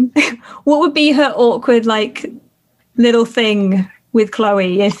room. What would be her awkward like little thing with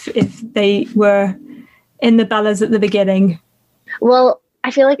Chloe if they were in the Bellas at the beginning? Well,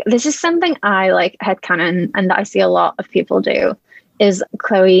 I feel like this is something I like headcanon and that I see a lot of people do, is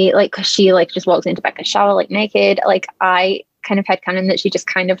Chloe, like, cause she like just walks into Becca's shower like naked. Like I kind of headcanon that she just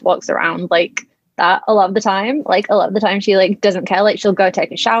kind of walks around like that a lot of the time. Like a lot of the time she like doesn't care. Like she'll go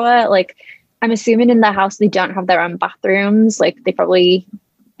take a shower. Like I'm assuming in their house they don't have their own bathrooms. Like they probably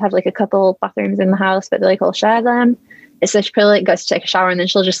have like a couple bathrooms in the house, but they like all share them. So she probably like goes to take a shower and then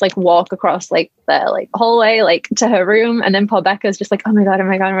she'll just like walk across like the like hallway like to her room, and then poor Becca's just like, oh my god,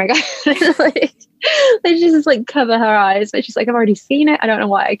 like they just like cover her eyes, but she's like, I've already seen it, I don't know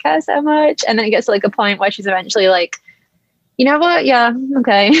why I care so much. And then it gets to like a point where she's eventually like, you know what, yeah,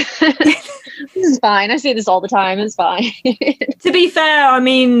 okay. This is fine, I see this all the time, it's fine. To be fair, I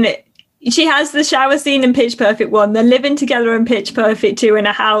mean, she has the shower scene in Pitch Perfect 1. They're living together in Pitch Perfect 2 in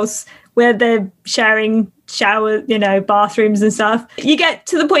a house where they're sharing shower, you know, bathrooms and stuff. You get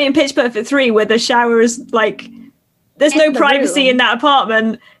to the point in Pitch Perfect 3 where the shower is like, there's no privacy in that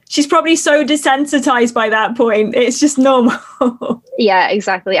apartment. She's probably so desensitized by that point. It's just normal. Yeah,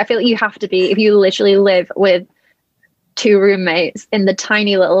 exactly. I feel like you have to be, if you literally live with two roommates in the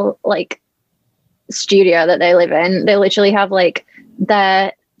tiny little like studio that they live in, they literally have like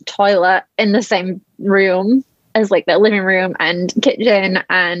their toilet in the same room as like their living room and kitchen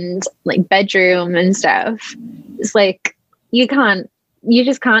and like bedroom and stuff. It's like you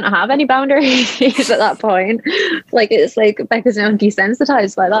just can't have any boundaries at that point. Like it's like Becca's now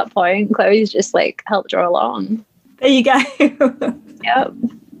desensitized by that point. Chloe's just like helped her along. There you go. Yep.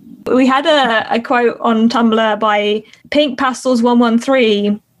 We had a quote on Tumblr by Pink Pastels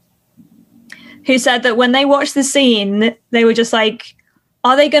 113 who said that when they watched the scene, they were just like,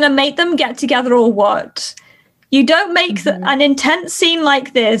 are they going to make them get together or what? You don't make an intense scene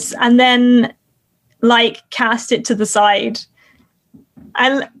like this and then like cast it to the side.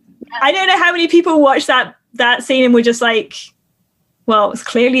 And I don't know how many people watched that scene and were just like, well, it's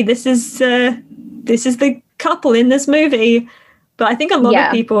clearly this is the couple in this movie. But I think a lot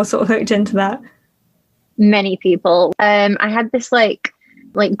of people sort of hooked into that. Many people. I had this like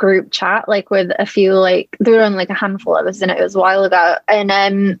group chat like with a few, like there were only like a handful of us in it. It was a while ago,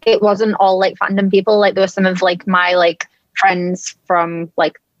 and it wasn't all like fandom people. Like there were some of like my like friends from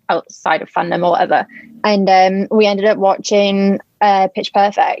like outside of fandom or whatever, and we ended up watching Pitch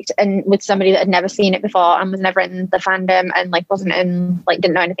Perfect, and with somebody that had never seen it before and was never in the fandom and like wasn't in, like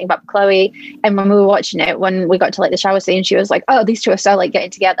didn't know anything about Chloe. And when we were watching it, when we got to like the shower scene, she was like, oh, these two are so like getting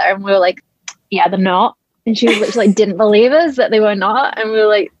together, and we were like, yeah, they're not. And she was literally like, didn't believe us that they were not. And we were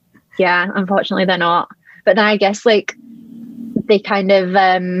like, yeah, unfortunately they're not. But then I guess like they kind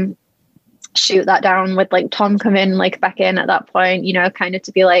of shoot that down with like Tom coming like back in at that point, you know, kind of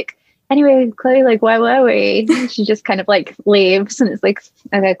to be like, anyway, Chloe, like, where were we? And she just kind of like leaves, and it's like,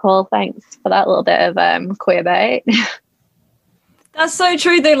 okay, cool, thanks for that little bit of queer bait. That's so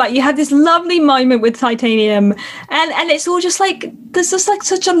true though. Like you had this lovely moment with Titanium and it's all just like, there's just like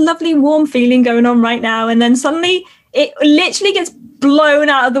such a lovely warm feeling going on right now. And then suddenly it literally gets blown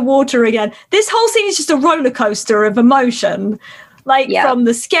out of the water again. This whole scene is just a roller coaster of emotion. Like from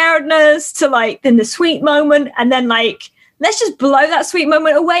the scaredness to like then the sweet moment. And then like, let's just blow that sweet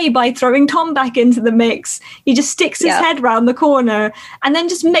moment away by throwing Tom back into the mix. He just sticks his head round the corner and then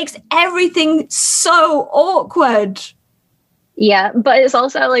just makes everything so awkward. Yeah, but it's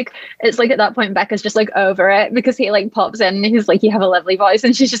also like, it's like at that point Becca's just like over it, because he like pops in and he's like, you have a lovely voice,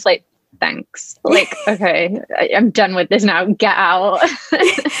 and she's just like, thanks, like, okay, I'm done with this now, get out.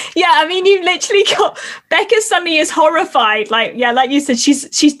 Yeah, I mean, you've literally got Becca suddenly is horrified, like, yeah, like you said,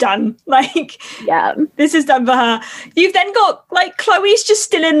 she's done, like, yeah, this is done for her. You've then got like Chloe's just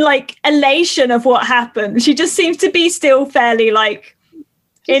still in like elation of what happened. She just seems to be still fairly like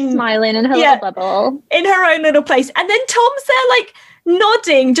smiling in her little bubble, in her own little place, and then Tom's there like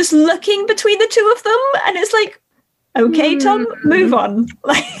nodding, just looking between the two of them, and it's like, okay, Tom, move on.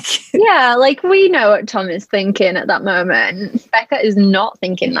 Like, yeah, like we know what Tom is thinking at that moment. Becca is not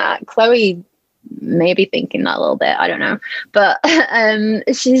thinking that. Chloe may be thinking that a little bit, I don't know, but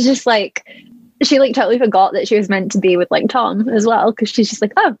she's just like, she like totally forgot that she was meant to be with like Tom as well, because she's just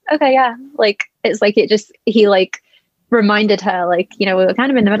like, oh, okay, yeah, like it's like he like reminded her, like, you know, we were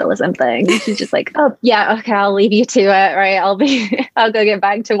kind of in the middle of something. She's just like, oh yeah, okay, I'll leave you to it, right? I'll go get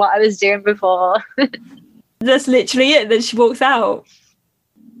back to what I was doing before. That's literally it. Then she walks out.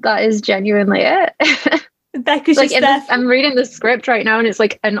 that is genuinely it. Becca's Like just there. I'm reading the script right now, and it's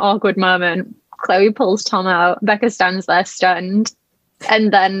like an awkward moment. Chloe pulls Tom out. Becca stands there stunned,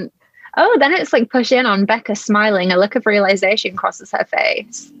 and then it's like push in on Becca smiling. A look of realization crosses her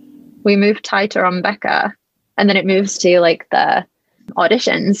face. We move tighter on Becca, and then it moves to like the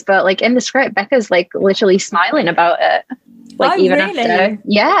auditions. But like in the script, Becca's like literally smiling about it. Like Oh, even really?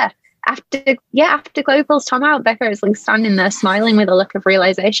 after Chloe pulls Tom out, Becca is like standing there smiling with a look of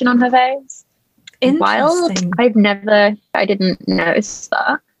realization on her face. Wild. Interesting. I didn't notice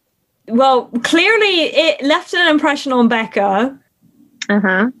that. Well, clearly it left an impression on Becca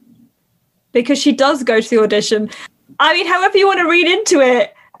because she does go to the audition. I mean, however you want to read into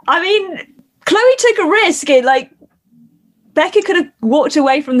it. I mean, Chloe took a risk. Becca could have walked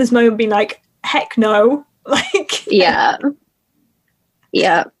away from this moment being like, heck no. Like, yeah,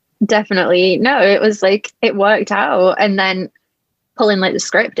 definitely. No, it was like, it worked out. And then pulling like the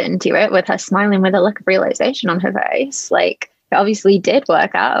script into it with her smiling with a look of realization on her face, like it obviously did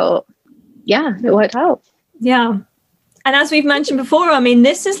work out. Yeah, it worked out. Yeah. And as we've mentioned before, I mean,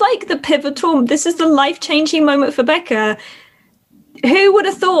 this is like this is the life-changing moment for Becca. Who would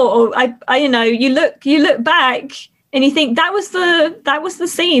have thought? Or I you look back and you think that was the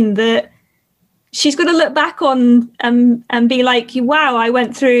scene that she's going to look back on and be like, wow, I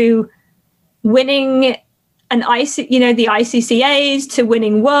went through winning the ICCAs to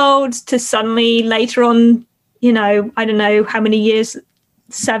winning worlds to suddenly later on, I don't know how many years,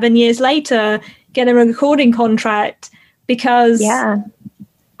 7 years later, get a recording contract because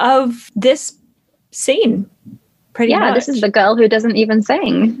of this scene. Pretty much. This is the girl who doesn't even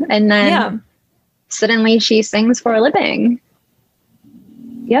sing. And then suddenly she sings for a living.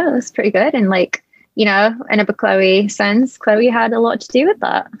 Yeah, that's pretty good. And like, in a Chloe sense, Chloe had a lot to do with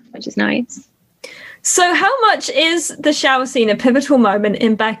that, which is nice. So how much is the shower scene a pivotal moment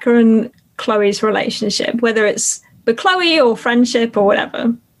in Becca and Chloe's relationship, whether it's with Chloe or friendship or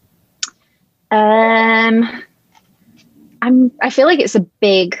whatever? I feel like it's a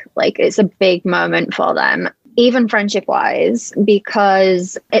big moment for them, even friendship wise,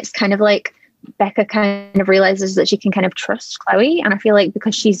 because it's kind of like Becca kind of realizes that she can kind of trust Chloe. And I feel like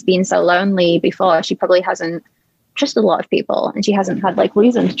because she's been so lonely before, she probably hasn't trusted a lot of people, and she hasn't had like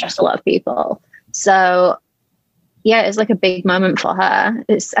reason to trust a lot of people. So yeah, it's like a big moment for her.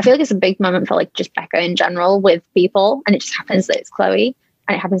 I feel like it's a big moment for like just Becca in general with people, and it just happens that it's Chloe,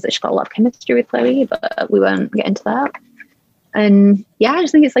 and it happens that she's got a lot of chemistry with Chloe, but we won't get into that. And yeah, I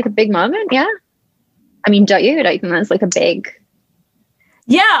just think it's like a big moment. Yeah, I mean, don't you think that's like a big?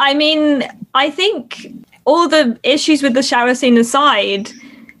 Yeah, I mean, I think all the issues with the shower scene aside,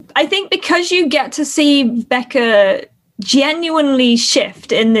 I think because you get to see Becca genuinely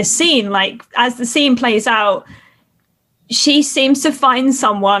shift in this scene, like as the scene plays out, she seems to find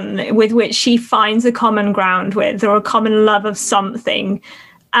someone with which she finds a common ground with, or a common love of something.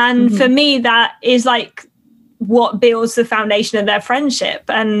 And for me, that is like what builds the foundation of their friendship.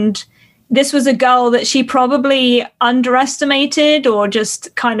 And this was a girl that she probably underestimated or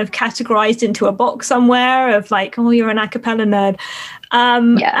just kind of categorized into a box somewhere of like, oh, you're an a cappella nerd.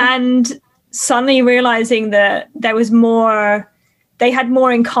 And suddenly realizing that there was more, they had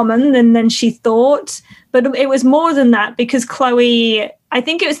more in common than she thought. But it was more than that, because Chloe, I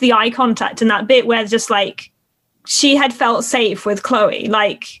think it was the eye contact in that bit where just like she had felt safe with Chloe.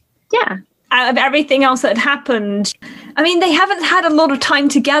 Like, yeah, out of everything else that had happened, I mean, they haven't had a lot of time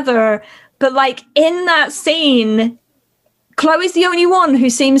together, but like in that scene, Chloe's the only one who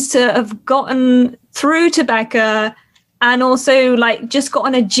seems to have gotten through to Becca and also like just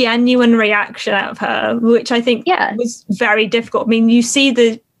gotten a genuine reaction out of her, which I think was very difficult. I mean, you see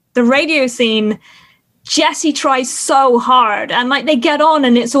the radio scene, Jessie tries so hard and like they get on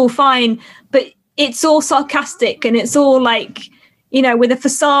and it's all fine, but it's all sarcastic and it's all like, with a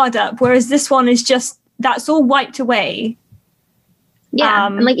facade up, whereas this one is just, that's all wiped away. Yeah,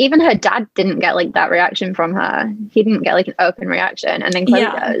 and like even her dad didn't get like that reaction from her. He didn't get like an open reaction, and then Chloe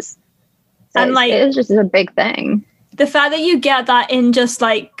does. So and like it's just a big thing. The fact that you get that in just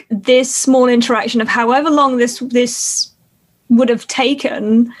like this small interaction of however long this would have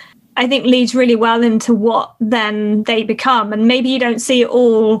taken, I think leads really well into what then they become. And maybe you don't see it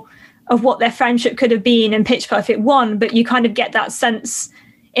all of what their friendship could have been in Pitch Perfect 1, but you kind of get that sense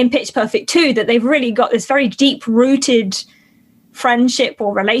in Pitch Perfect 2 that they've really got this very deep-rooted friendship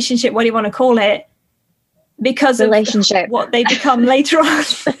or relationship, what do you want to call it, because of what they become later on.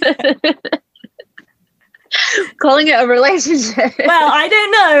 Calling it a relationship. Well, I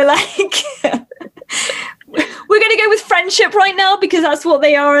don't know. Like, we're going to go with friendship right now because that's what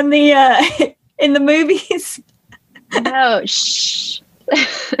they are in the movies. No, shh.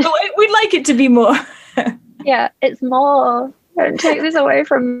 But we'd like it to be more. Yeah, it's more. Don't take this away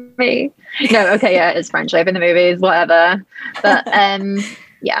from me. No, okay, yeah, it's friendship in the movies, whatever. But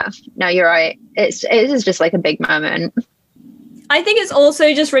yeah, no, you're right. It is just like a big moment. I think it's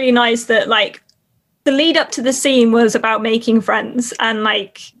also just really nice that like the lead up to the scene was about making friends, and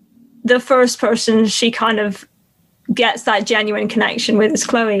like the first person she kind of gets that genuine connection with is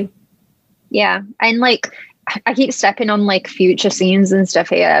Chloe. Yeah, and like I keep stepping on like future scenes and stuff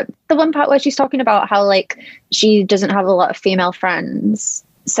here. The one part where she's talking about how like she doesn't have a lot of female friends,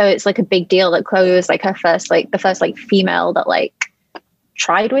 so it's like a big deal that Chloe was like the first like female that like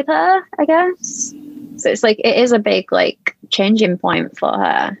tried with her, I guess. So it's like it is a big like changing point for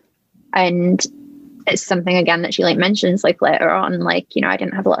her, and it's something again that she like mentions like later on, like, you know, I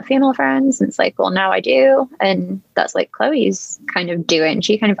didn't have a lot of female friends, and it's like, well, now I do, and that's like Chloe's kind of doing.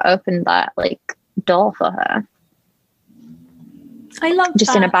 She kind of opened that like door for her. I love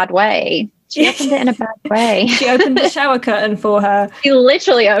just that. In a bad way. She opened it in a bad way. She opened the shower curtain for her. She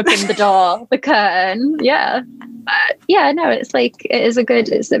literally opened the door, the curtain. Yeah. But yeah, no, it's like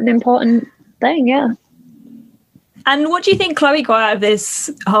it's an important thing. Yeah. And what do you think Chloe got out of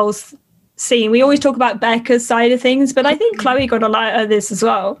this whole scene? We always talk about Becca's side of things, but I think Chloe got a lot out of this as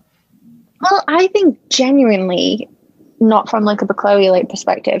well. Well, I think genuinely, not from like a Chloe like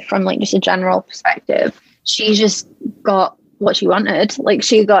perspective, from like just a general perspective, she just got what she wanted. Like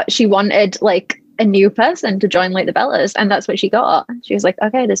she wanted like a new person to join like the Bellas, and that's what she got. She was like,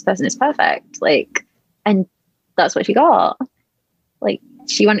 okay, this person is perfect, like, and that's what she got. Like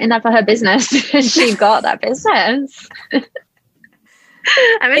she went in there for her business and she got that business. I'm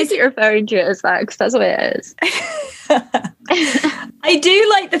going to keep referring to it as that because that's what it is. I do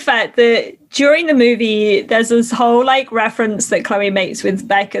like the fact that during the movie there's this whole like reference that Chloe makes with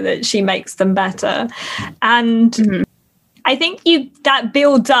Becca that she makes them better, and I think that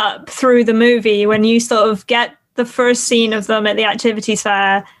builds up through the movie when you sort of get the first scene of them at the activities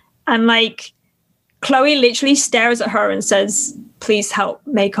fair, and like Chloe literally stares at her and says, please help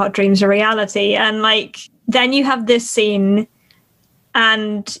make our dreams a reality. And like then you have this scene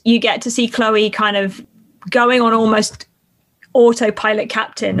and you get to see Chloe kind of going on almost autopilot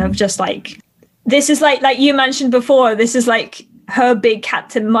captain of just like, this is like you mentioned before, this is like her big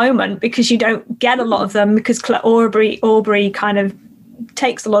captain moment, because you don't get a lot of them because Aubrey kind of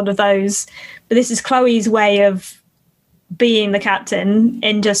takes a lot of those, but this is Chloe's way of being the captain,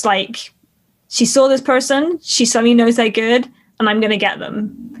 in just like, she saw this person, she suddenly knows they're good, and I'm going to get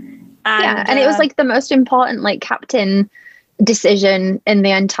them. And it was like the most important like captain decision in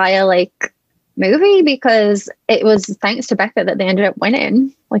the entire like movie, because it was thanks to Becca that they ended up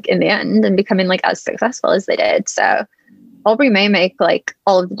winning like in the end and becoming like as successful as they did. So Aubrey may make like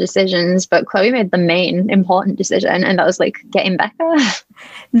all of the decisions, but Chloe made the main important decision, and that was like getting Becca.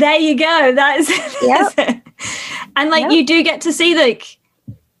 There you go. That's it. And like you do get to see like,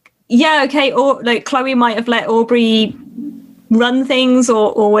 yeah, okay, or like Chloe might have let Aubrey run things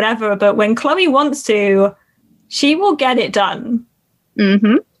or whatever, but when Chloe wants to, she will get it done.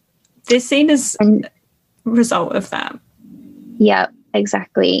 This scene is a result of that. Yeah,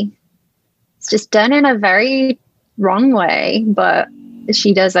 exactly. It's just done in a very wrong way, but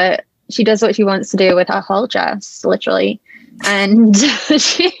she does it. She does what she wants to do with her whole chest, literally, and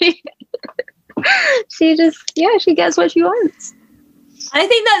she just she gets what she wants. I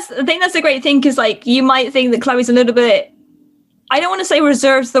think that's a great thing, because like you might think that Chloe's a little bit, I don't want to say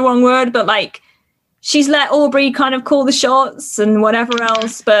reserved's the wrong word, but like she's let Aubrey kind of call the shots and whatever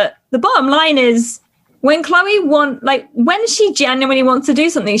else. But the bottom line is, when Chloe when she genuinely wants to do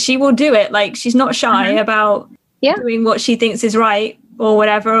something, she will do it. Like she's not shy about doing what she thinks is right or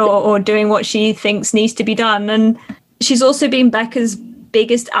whatever, or doing what she thinks needs to be done. And she's also been Becca's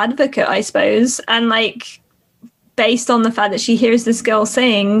biggest advocate, I suppose. And like, based on the fact that she hears this girl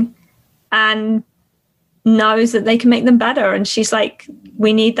sing and knows that they can make them better, and she's like,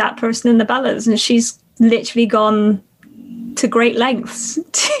 we need that person in the Bellas, and she's literally gone to great lengths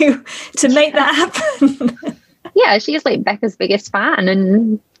to make that happen. Yeah, she's like Becca's biggest fan,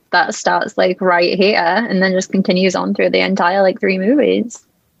 and that starts like right here and then just continues on through the entire like 3 movies,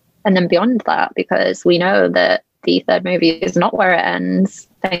 and then beyond that, because we know that the 3rd movie is not where it ends,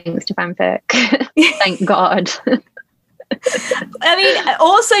 thanks to fanfic. Thank God. I mean,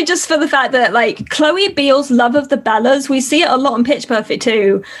 also just for the fact that like Chloe Beale's love of the Bellas, we see it a lot in Pitch Perfect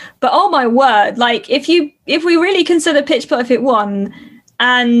too, but oh my word, like if we really consider Pitch Perfect 1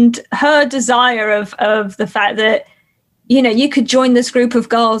 and her desire of the fact that, you know, you could join this group of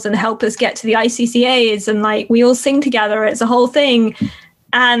girls and help us get to the ICCAs, and like we all sing together, it's a whole thing,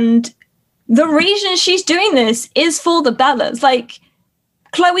 and the reason she's doing this is for the Bellas. Like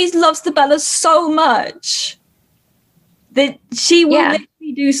Chloe loves the Bellas so much that she will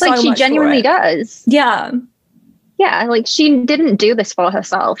literally do so much. She genuinely does. Yeah. Yeah, like she didn't do this for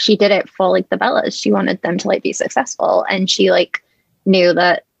herself. She did it for like the Bellas. She wanted them to like be successful, and she like knew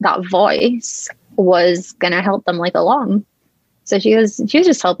that voice was gonna help them like along. So she was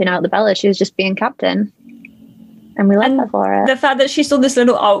just helping out the Bellas. She was just being captain, and we love her for it. The fact that she saw this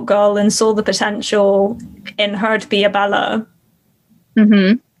little alt girl and saw the potential in her to be a Bella.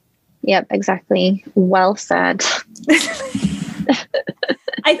 Mm-hmm. Yep, exactly. Well said.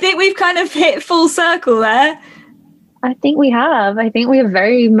 I think we've kind of hit full circle there. I think we have.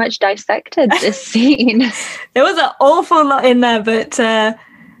 Very much dissected this scene. There was an awful lot in there, but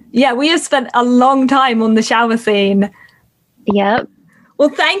we have spent a long time on the shower scene. Yep. Well,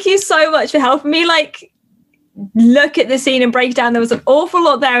 thank you so much for helping me like look at the scene and break down. There was an awful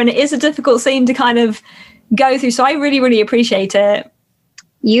lot there, and it is a difficult scene to kind of go through. So I really, really appreciate it.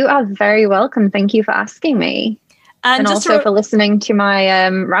 You are very welcome. Thank you for asking me. And also for listening to my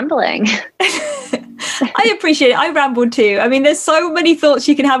rambling. I appreciate it. I rambled too. I mean, there's so many thoughts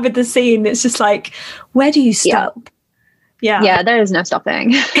you can have with the scene. It's just like, where do you stop? Yeah, there is no stopping.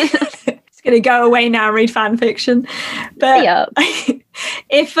 It's going to go away now and read fan fiction. But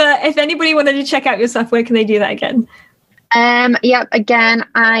if anybody wanted to check out your stuff, where can they do that again? Again,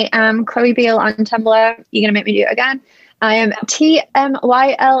 I am Chloe Beale on Tumblr. You're going to make me do it again. I am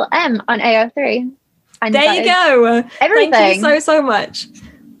TMYLM on AO3. And there you go. Everything. Thank you so much.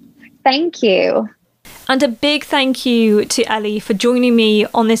 Thank you. And a big thank you to Ellie for joining me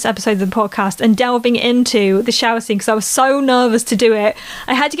on this episode of the podcast and delving into the shower scene, because I was so nervous to do it.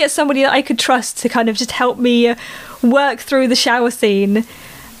 I had to get somebody that I could trust to kind of just help me work through the shower scene.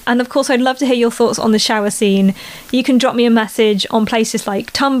 And of course, I'd love to hear your thoughts on the shower scene. You can drop me a message on places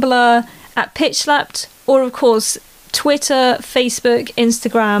like Tumblr, at Pitch Slapped, or of course, Twitter, Facebook,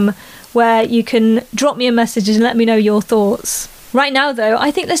 Instagram, where you can drop me a message and let me know your thoughts. Right now, though,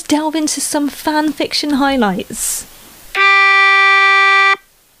 I think let's delve into some fan fiction highlights.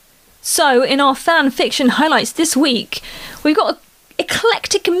 So, in our fan fiction highlights this week, we've got an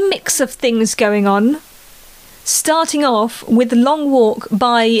eclectic mix of things going on. Starting off with Long Walk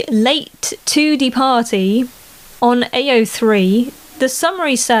by Late to the Party on AO3. The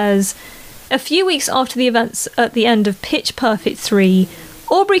summary says, a few weeks after the events at the end of Pitch Perfect 3,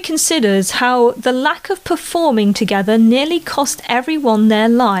 Aubrey considers how the lack of performing together nearly cost everyone their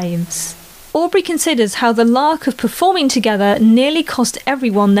lives. Aubrey considers how the lack of performing together nearly cost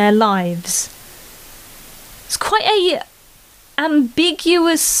everyone their lives. It's quite a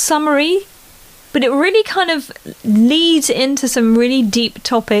ambiguous summary, but it really kind of leads into some really deep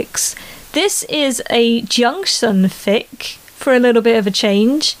topics. This is a Junction fic for a little bit of a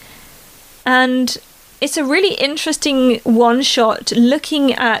change, and it's a really interesting one-shot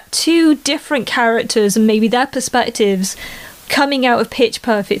looking at two different characters and maybe their perspectives coming out of Pitch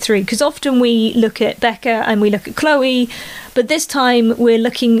Perfect 3. Because often we look at Becca and we look at Chloe, but this time we're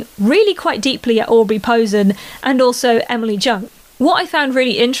looking really quite deeply at Aubrey Posen and also Emily Junk. What I found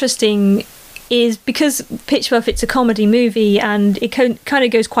really interesting is because Pitch Perfect's a comedy movie and it kind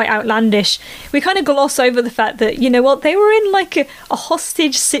of goes quite outlandish, we kind of gloss over the fact that, you know what, they were in like a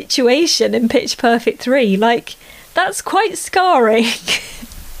hostage situation in Pitch Perfect 3. Like, that's quite scarring.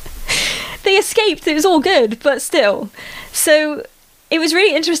 They escaped, it was all good, but still. So it was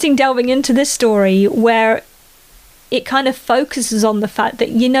really interesting delving into this story where it kind of focuses on the fact that,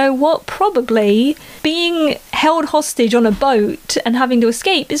 you know what, probably being held hostage on a boat and having to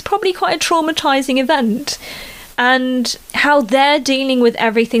escape is probably quite a traumatizing event, and how they're dealing with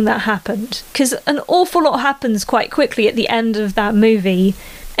everything that happened. Because an awful lot happens quite quickly at the end of that movie.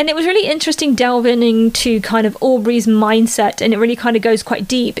 And it was really interesting delving into kind of Aubrey's mindset, and it really kind of goes quite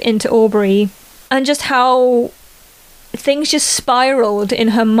deep into Aubrey and just how things just spiraled in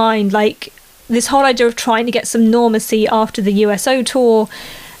her mind. Like, this whole idea of trying to get some normalcy after the USO tour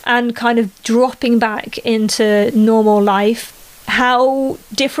and kind of dropping back into normal life, how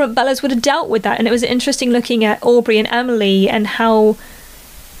different Bellas would have dealt with that. And it was interesting looking at Aubrey and Emily and how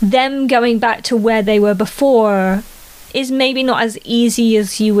them going back to where they were before is maybe not as easy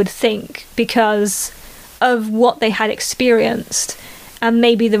as you would think because of what they had experienced. And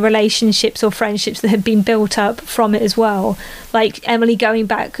maybe the relationships or friendships that had been built up from it as well. Like Emily going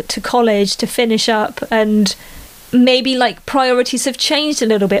back to college to finish up, and maybe like priorities have changed a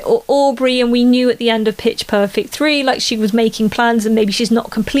little bit. Or Aubrey, and we knew at the end of Pitch Perfect 3, like she was making plans and maybe she's not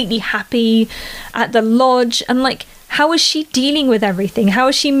completely happy at the lodge. And like, how is she dealing with everything? How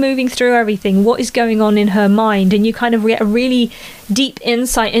is she moving through everything? What is going on in her mind? And you kind of get a really deep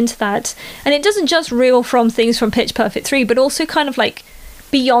insight into that. And it doesn't just reel from things from Pitch Perfect 3, but also kind of like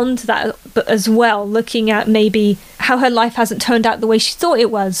beyond that, but as well looking at maybe how her life hasn't turned out the way she thought it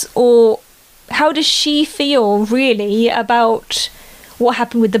was, or how does she feel really about what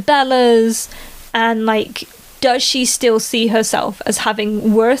happened with the Bellas, and like, does she still see herself as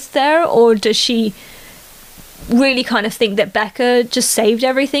having worth there, or does she really kind of think that Becca just saved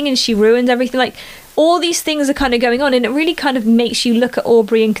everything and she ruined everything? Like, all these things are kind of going on, and it really kind of makes you look at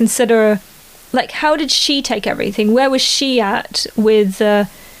Aubrey and consider, like, how did she take everything? Where was she at with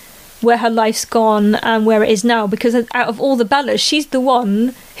where her life's gone and where it is now? Because out of all the Bellas, she's the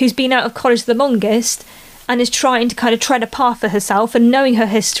one who's been out of college the longest and is trying to kind of tread a path for herself, and knowing her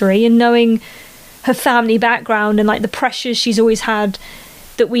history and knowing her family background and like the pressures she's always had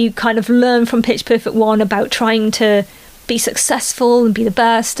that we kind of learn from Pitch Perfect 1 about trying to be successful and be the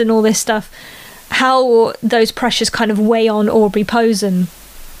best and all this stuff, how those pressures kind of weigh on Aubrey Posen.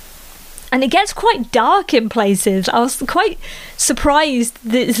 And it gets quite dark in places. I was quite surprised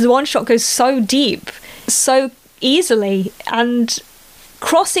that this one shot goes so deep so easily, and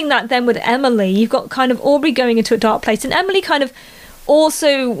crossing that then with Emily, you've got kind of Aubrey going into a dark place and Emily kind of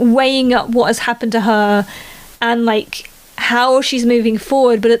also weighing up what has happened to her and like how she's moving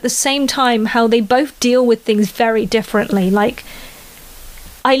forward, but at the same time how they both deal with things very differently. Like,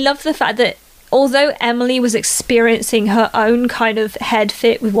 I love the fact that although Emily was experiencing her own kind of head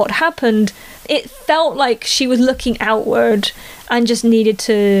fit with what happened, it felt like she was looking outward and just needed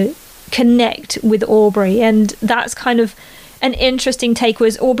to connect with Aubrey. And that's kind of an interesting take,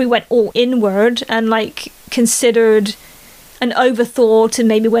 was Aubrey went all inward and like considered and overthought and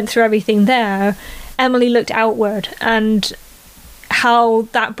maybe went through everything there. Emily looked outward, and how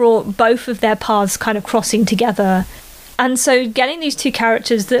that brought both of their paths kind of crossing together. And so getting these two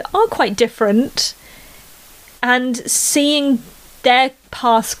characters that are quite different and seeing their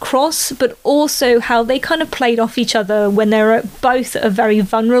paths cross, but also how they kind of played off each other when they were both at a very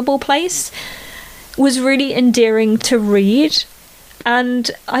vulnerable place, was really endearing to read.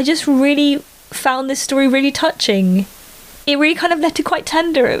 And I just really found this story really touching. It really kind of left it quite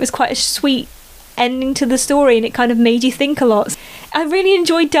tender. It was quite a sweet ending to the story, and it kind of made you think a lot. I really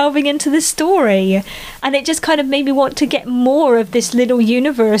enjoyed delving into this story, and it just kind of made me want to get more of this little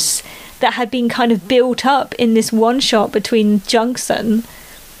universe that had been kind of built up in this one shot between Junction.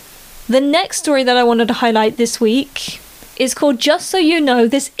 The next story that I wanted to highlight this week is called Just So You Know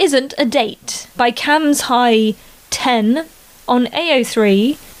This Isn't a Date by Cams High 10 on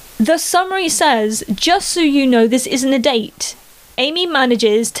AO3. The summary says, just so you know this isn't a date, Amy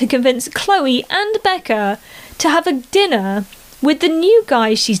manages to convince Chloe and Becca to have a dinner with the new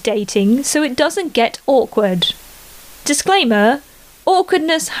guy she's dating so it doesn't get awkward. Disclaimer,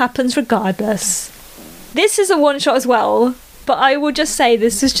 awkwardness happens regardless. This is a one shot as well, but I will just say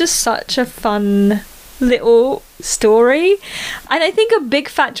this is just such a fun little story. And I think a big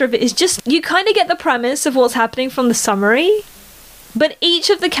factor of it is just, you kind of get the premise of what's happening from the summary, but each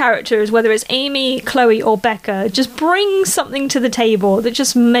of the characters, whether it's Amy, Chloe, or Becca, just brings something to the table that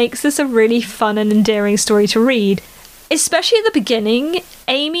just makes this a really fun and endearing story to read. Especially at the beginning,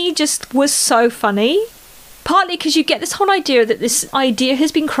 Amy just was so funny. Partly because you get this whole idea that this idea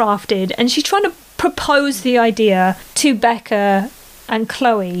has been crafted, and she's trying to propose the idea to Becca and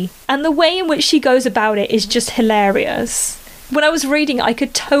Chloe, and the way in which she goes about it is just hilarious. When I was reading, I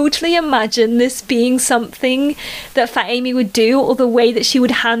could totally imagine this being something that Fat Amy would do, or the way that she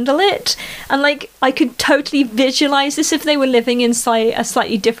would handle it. And like, I could totally visualize this if they were living inside a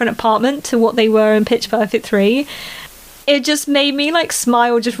slightly different apartment to what they were in Pitch Perfect 3. It just made me like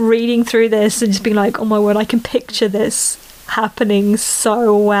smile just reading through this and just being like, oh my word, I can picture this happening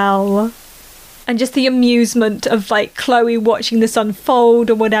so well. And just the amusement of like Chloe watching this unfold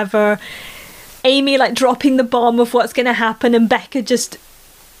or whatever. Amy like dropping the bomb of what's going to happen, and Becca just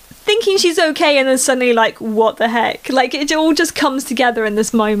thinking she's okay, and then suddenly like, what the heck? Like, it all just comes together in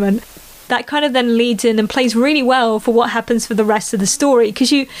this moment. That kind of then leads in and plays really well for what happens for the rest of the story,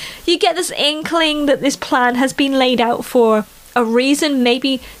 because you get this inkling that this plan has been laid out for a reason,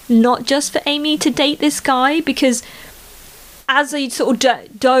 maybe not just for Amy to date this guy, because as I sort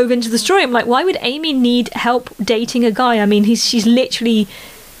of dove into the story, I'm like, why would Amy need help dating a guy? I mean, she's literally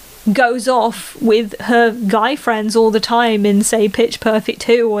goes off with her guy friends all the time in, say, Pitch Perfect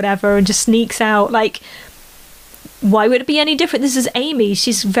 2 or whatever, and just sneaks out. Like, why would it be any different? This is Amy.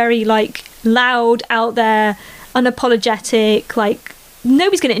 She's very, like, loud, out there, unapologetic. Like,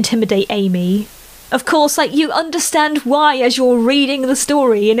 nobody's going to intimidate Amy. Of course, like, you understand why as you're reading the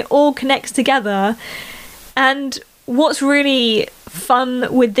story, and it all connects together. And what's really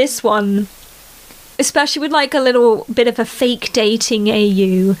fun with this one, especially with like a little bit of a fake dating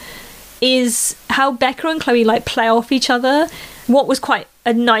AU, is how Becca and Chloe like play off each other. What was quite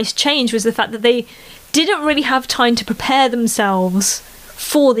a nice change was the fact that they didn't really have time to prepare themselves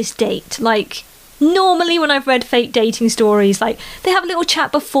for this date. Like, normally when I've read fake dating stories, like, they have a little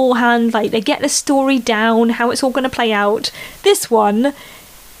chat beforehand, like, they get the story down, how it's all going to play out. This one,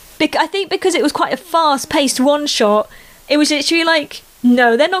 I think because it was quite a fast-paced one-shot, it was literally like,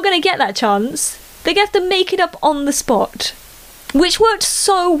 no, they're not going to get that chance. They have to make it up on the spot, which worked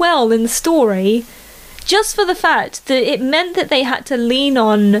so well in the story, just for the fact that it meant that they had to lean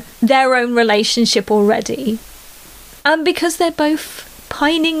on their own relationship already. And because they're both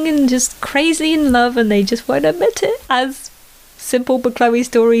pining and just crazy in love and they just won't admit it, as simple but Chloe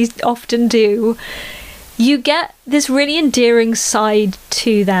stories often do, you get this really endearing side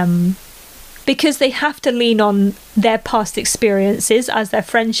to them. Because they have to lean on their past experiences as their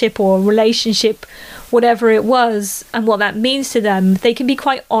friendship or relationship, whatever it was, and what that means to them. They can be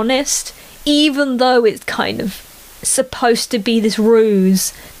quite honest, even though it's kind of supposed to be this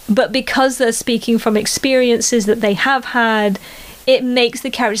ruse. But because they're speaking from experiences that they have had, it makes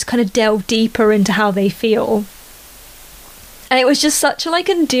the characters kind of delve deeper into how they feel. And it was just such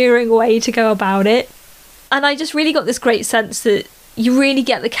a endearing way to go about it. And I just really got this great sense that you really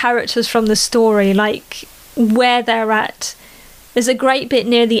get the characters from the story, like where they're at. There's a great bit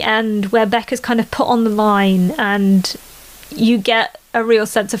near the end where Becca's kind of put on the line and you get a real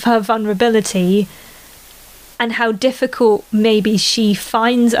sense of her vulnerability and how difficult maybe she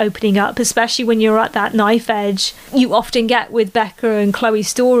finds opening up, especially when you're at that knife edge you often get with Becca and Chloe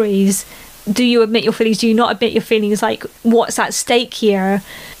stories. Do you admit your feelings? Do you not admit your feelings? Like, what's at stake here?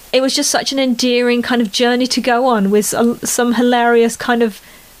 It was just such an endearing kind of journey to go on with some hilarious kind of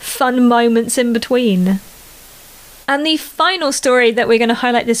fun moments in between. And the final story that we're going to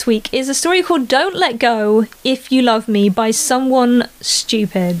highlight this week is a story called Don't Let Go If You Love Me by Someone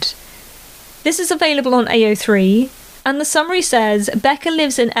Stupid. This is available on AO3, and the summary says, Becca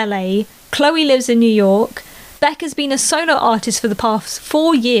lives in LA, Chloe lives in New York, Becca's been a solo artist for the past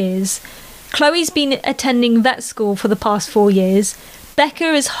 4 years, Chloe's been attending vet school for the past 4 years,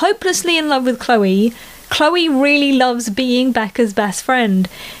 Becca is hopelessly in love with Chloe. Chloe really loves being Becca's best friend.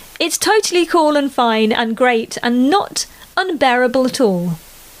 It's totally cool and fine and great and not unbearable at all.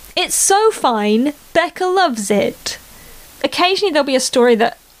 It's so fine, Becca loves it. Occasionally there'll be a story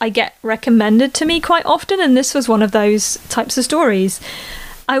that I get recommended to me quite often, and this was one of those types of stories.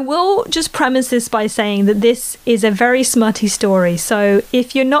 I will just premise this by saying that this is a very smutty story, so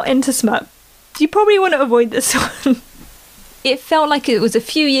if you're not into smut, you probably want to avoid this one. It felt like it was a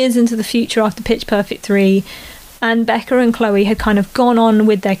few years into the future after Pitch Perfect 3, and Becca and Chloe had kind of gone on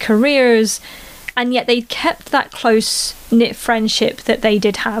with their careers, and yet they kept that close-knit friendship that they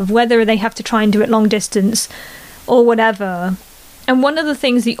did have, whether they have to try and do it long distance or whatever. And one of the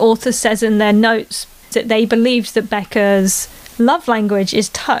things the author says in their notes is that they believed that Becca's love language is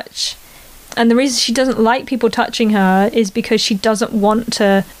touch. And the reason she doesn't like people touching her is because she doesn't want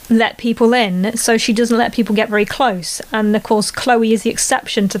to let people in, so she doesn't let people get very close. And of course, Chloe is the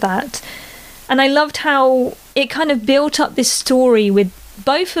exception to that. And I loved how it kind of built up this story with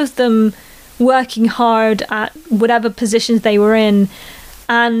both of them working hard at whatever positions they were in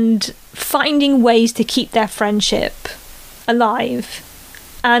and finding ways to keep their friendship alive.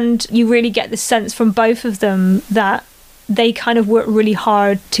 And you really get the sense from both of them that they kind of work really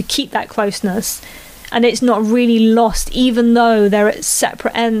hard to keep that closeness, and it's not really lost, even though they're at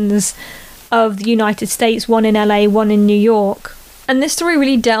separate ends of the United States, one in LA, one in New York. And this story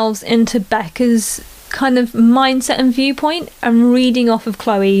really delves into Becca's kind of mindset and viewpoint and reading off of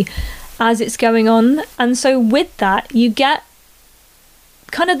Chloe as it's going on. And so with that, you get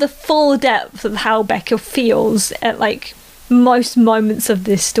kind of the full depth of how Becca feels at most moments of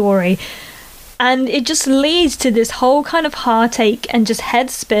this story. And it just leads to this whole kind of heartache and just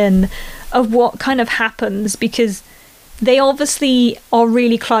head spin of what kind of happens, because they obviously are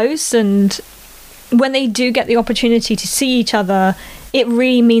really close, and when they do get the opportunity to see each other, it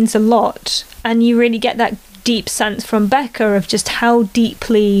really means a lot. And you really get that deep sense from Becca of just how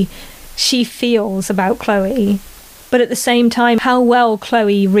deeply she feels about Chloe, but at the same time, how well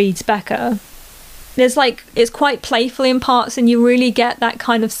Chloe reads Becca. It's quite playful in parts, and you really get that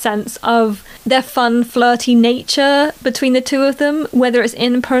kind of sense of their fun, flirty nature between the two of them, whether it's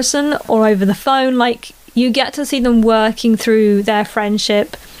in person or over the phone. You get to see them working through their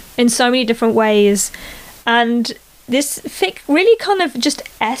friendship in so many different ways, and this fic really kind of just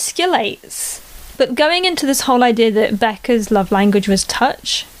escalates. But going into this whole idea that Becca's love language was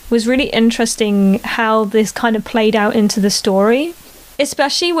touch was really interesting, how this kind of played out into the story,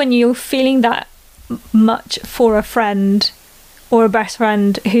 especially when you're feeling that much for a friend or a best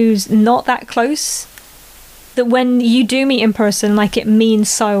friend who's not that close. that when you do meet in person, like, it means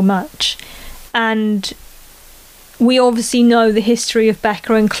so much. And we obviously know the history of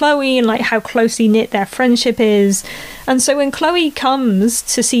Becca and Chloe and like how closely knit their friendship is. And so when Chloe comes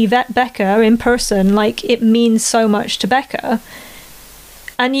to see Becca in person, like, it means so much to Becca.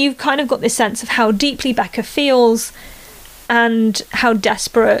 And you've kind of got this sense of how deeply Becca feels and how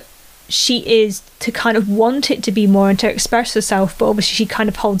desperate she is to kind of want it to be more and to express herself, but obviously she kind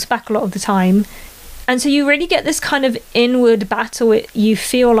of holds back a lot of the time. And so you really get this kind of inward battle, you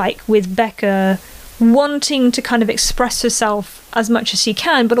feel like, with Becca wanting to kind of express herself as much as she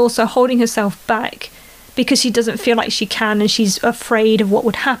can, but also holding herself back because she doesn't feel like she can, and she's afraid of what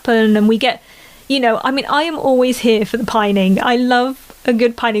would happen. And we get, you know, I mean, I am always here for the pining. I love a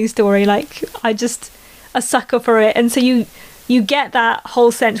good pining story. Like, I just a sucker for it. And so you get that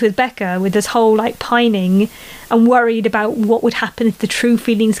whole sense with Becca, with this whole like pining and worried about what would happen if the true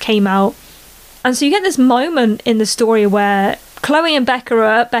feelings came out. And so you get this moment in the story where Chloe and Becca are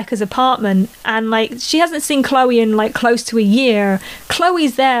at Becca's apartment, and like, she hasn't seen Chloe in like close to a year.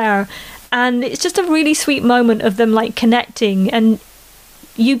 Chloe's there, and it's just a really sweet moment of them like connecting, and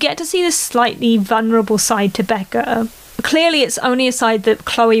you get to see this slightly vulnerable side to Becca. Clearly it's only a side that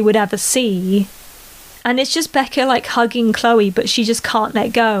Chloe would ever see, and it's just Becca like hugging Chloe, but she just can't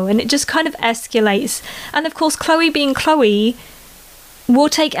let go, and it just kind of escalates. And of course, Chloe being Chloe will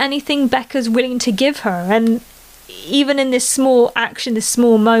take anything Becca's willing to give her, and even in this small action, this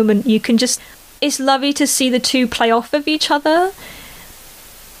small moment, you can just, it's lovely to see the two play off of each other.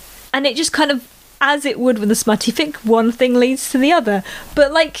 And it just kind of, as it would with the smutty fic, one thing leads to the other,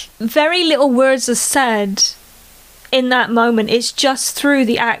 but like, very little words are said in that moment. It's just through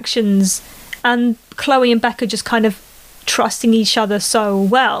the actions, and Chloe and Becca just kind of trusting each other so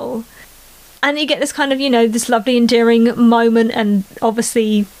well. And you get this kind of, you know, this lovely endearing moment, and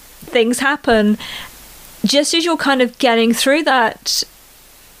obviously things happen. Just as you're kind of getting through that,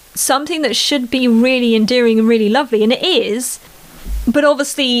 something that should be really endearing and really lovely, and it is, but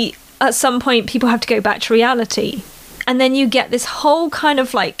obviously at some point people have to go back to reality. And then you get this whole kind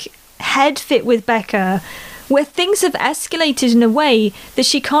of like head fit with Becca, where things have escalated in a way that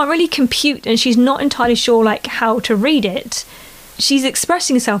she can't really compute, and she's not entirely sure like how to read it. She's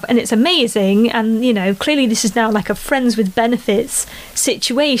expressing herself, and it's amazing, and you know, clearly this is now like a friends with benefits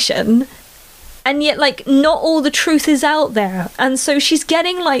situation. And yet, like, not all the truth is out there. And so she's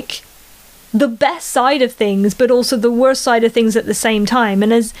getting, like, the best side of things, but also the worst side of things at the same time.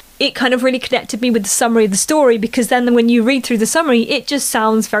 And as it kind of really connected me with the summary of the story, because then when you read through the summary, it just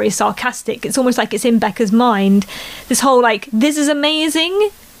sounds very sarcastic. It's almost like it's in Becca's mind. This whole, like, this is amazing,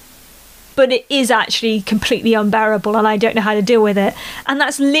 but it is actually completely unbearable, and I don't know how to deal with it. And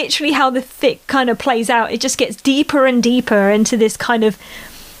that's literally how the fic kind of plays out. It just gets deeper and deeper into this kind of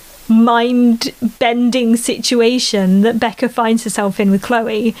mind-bending situation that Becca finds herself in with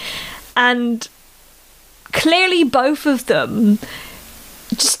Chloe. And clearly both of them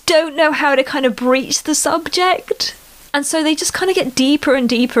just don't know how to kind of breach the subject, and so they just kind of get deeper and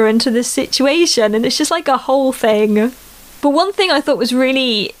deeper into this situation, and it's just like a whole thing. But one thing I thought was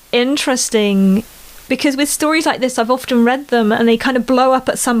really interesting, because with stories like this, I've often read them and they kind of blow up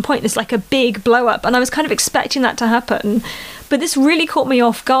at some point. It's like a big blow up, and I was kind of expecting that to happen. But this really caught me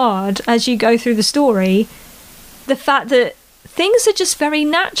off guard as you go through the story. The fact that things are just very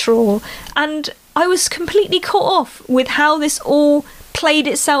natural, and I was completely caught off with how this all played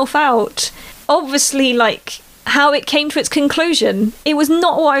itself out. Obviously, like, how it came to its conclusion. It was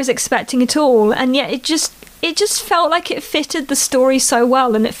not what I was expecting at all, and yet it just felt like it fitted the story so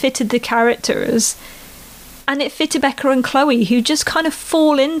well, and it fitted the characters, and it fitted Becca and Chloe, who just kind of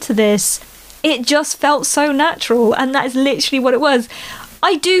fall into this. It just felt so natural, and that is literally what it was.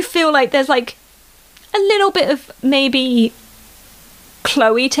 I do feel like there's like a little bit of maybe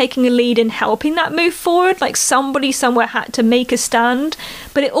Chloe taking a lead in helping that move forward, like somebody somewhere had to make a stand,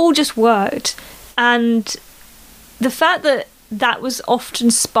 but it all just worked. And the fact that that was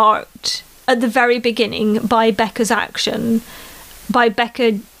often sparked at the very beginning by Becca's action, by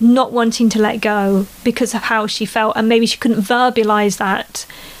Becca not wanting to let go because of how she felt, and maybe she couldn't verbalize that,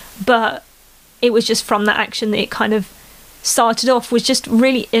 but it was just from that action that it kind of started off, was just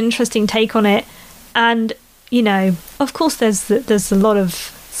really interesting take on it. And you know, of course there's a lot of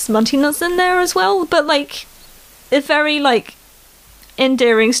smuttiness in there as well, but like a very like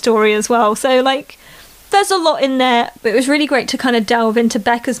endearing story as well. So like there's a lot in there, but it was really great to kind of delve into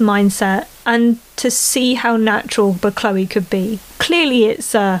Becca's mindset and to see how natural Chloe could be. Clearly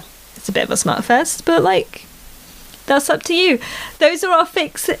it's a bit of a smut fest, but like that's up to you. Those are our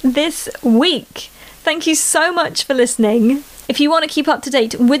fics this week. Thank you so much for listening. If you want to keep up to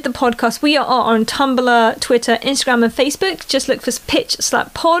date with the podcast, we are on Tumblr, Twitter, Instagram and Facebook. Just look for Pitch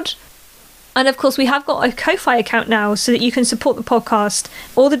Slap Pod. And of course, we have got a Ko-Fi account now so that you can support the podcast.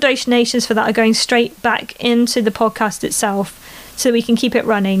 All the donations for that are going straight back into the podcast itself so that we can keep it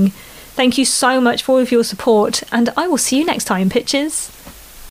running. Thank you so much for all of your support, and I will see you next time, Pitches.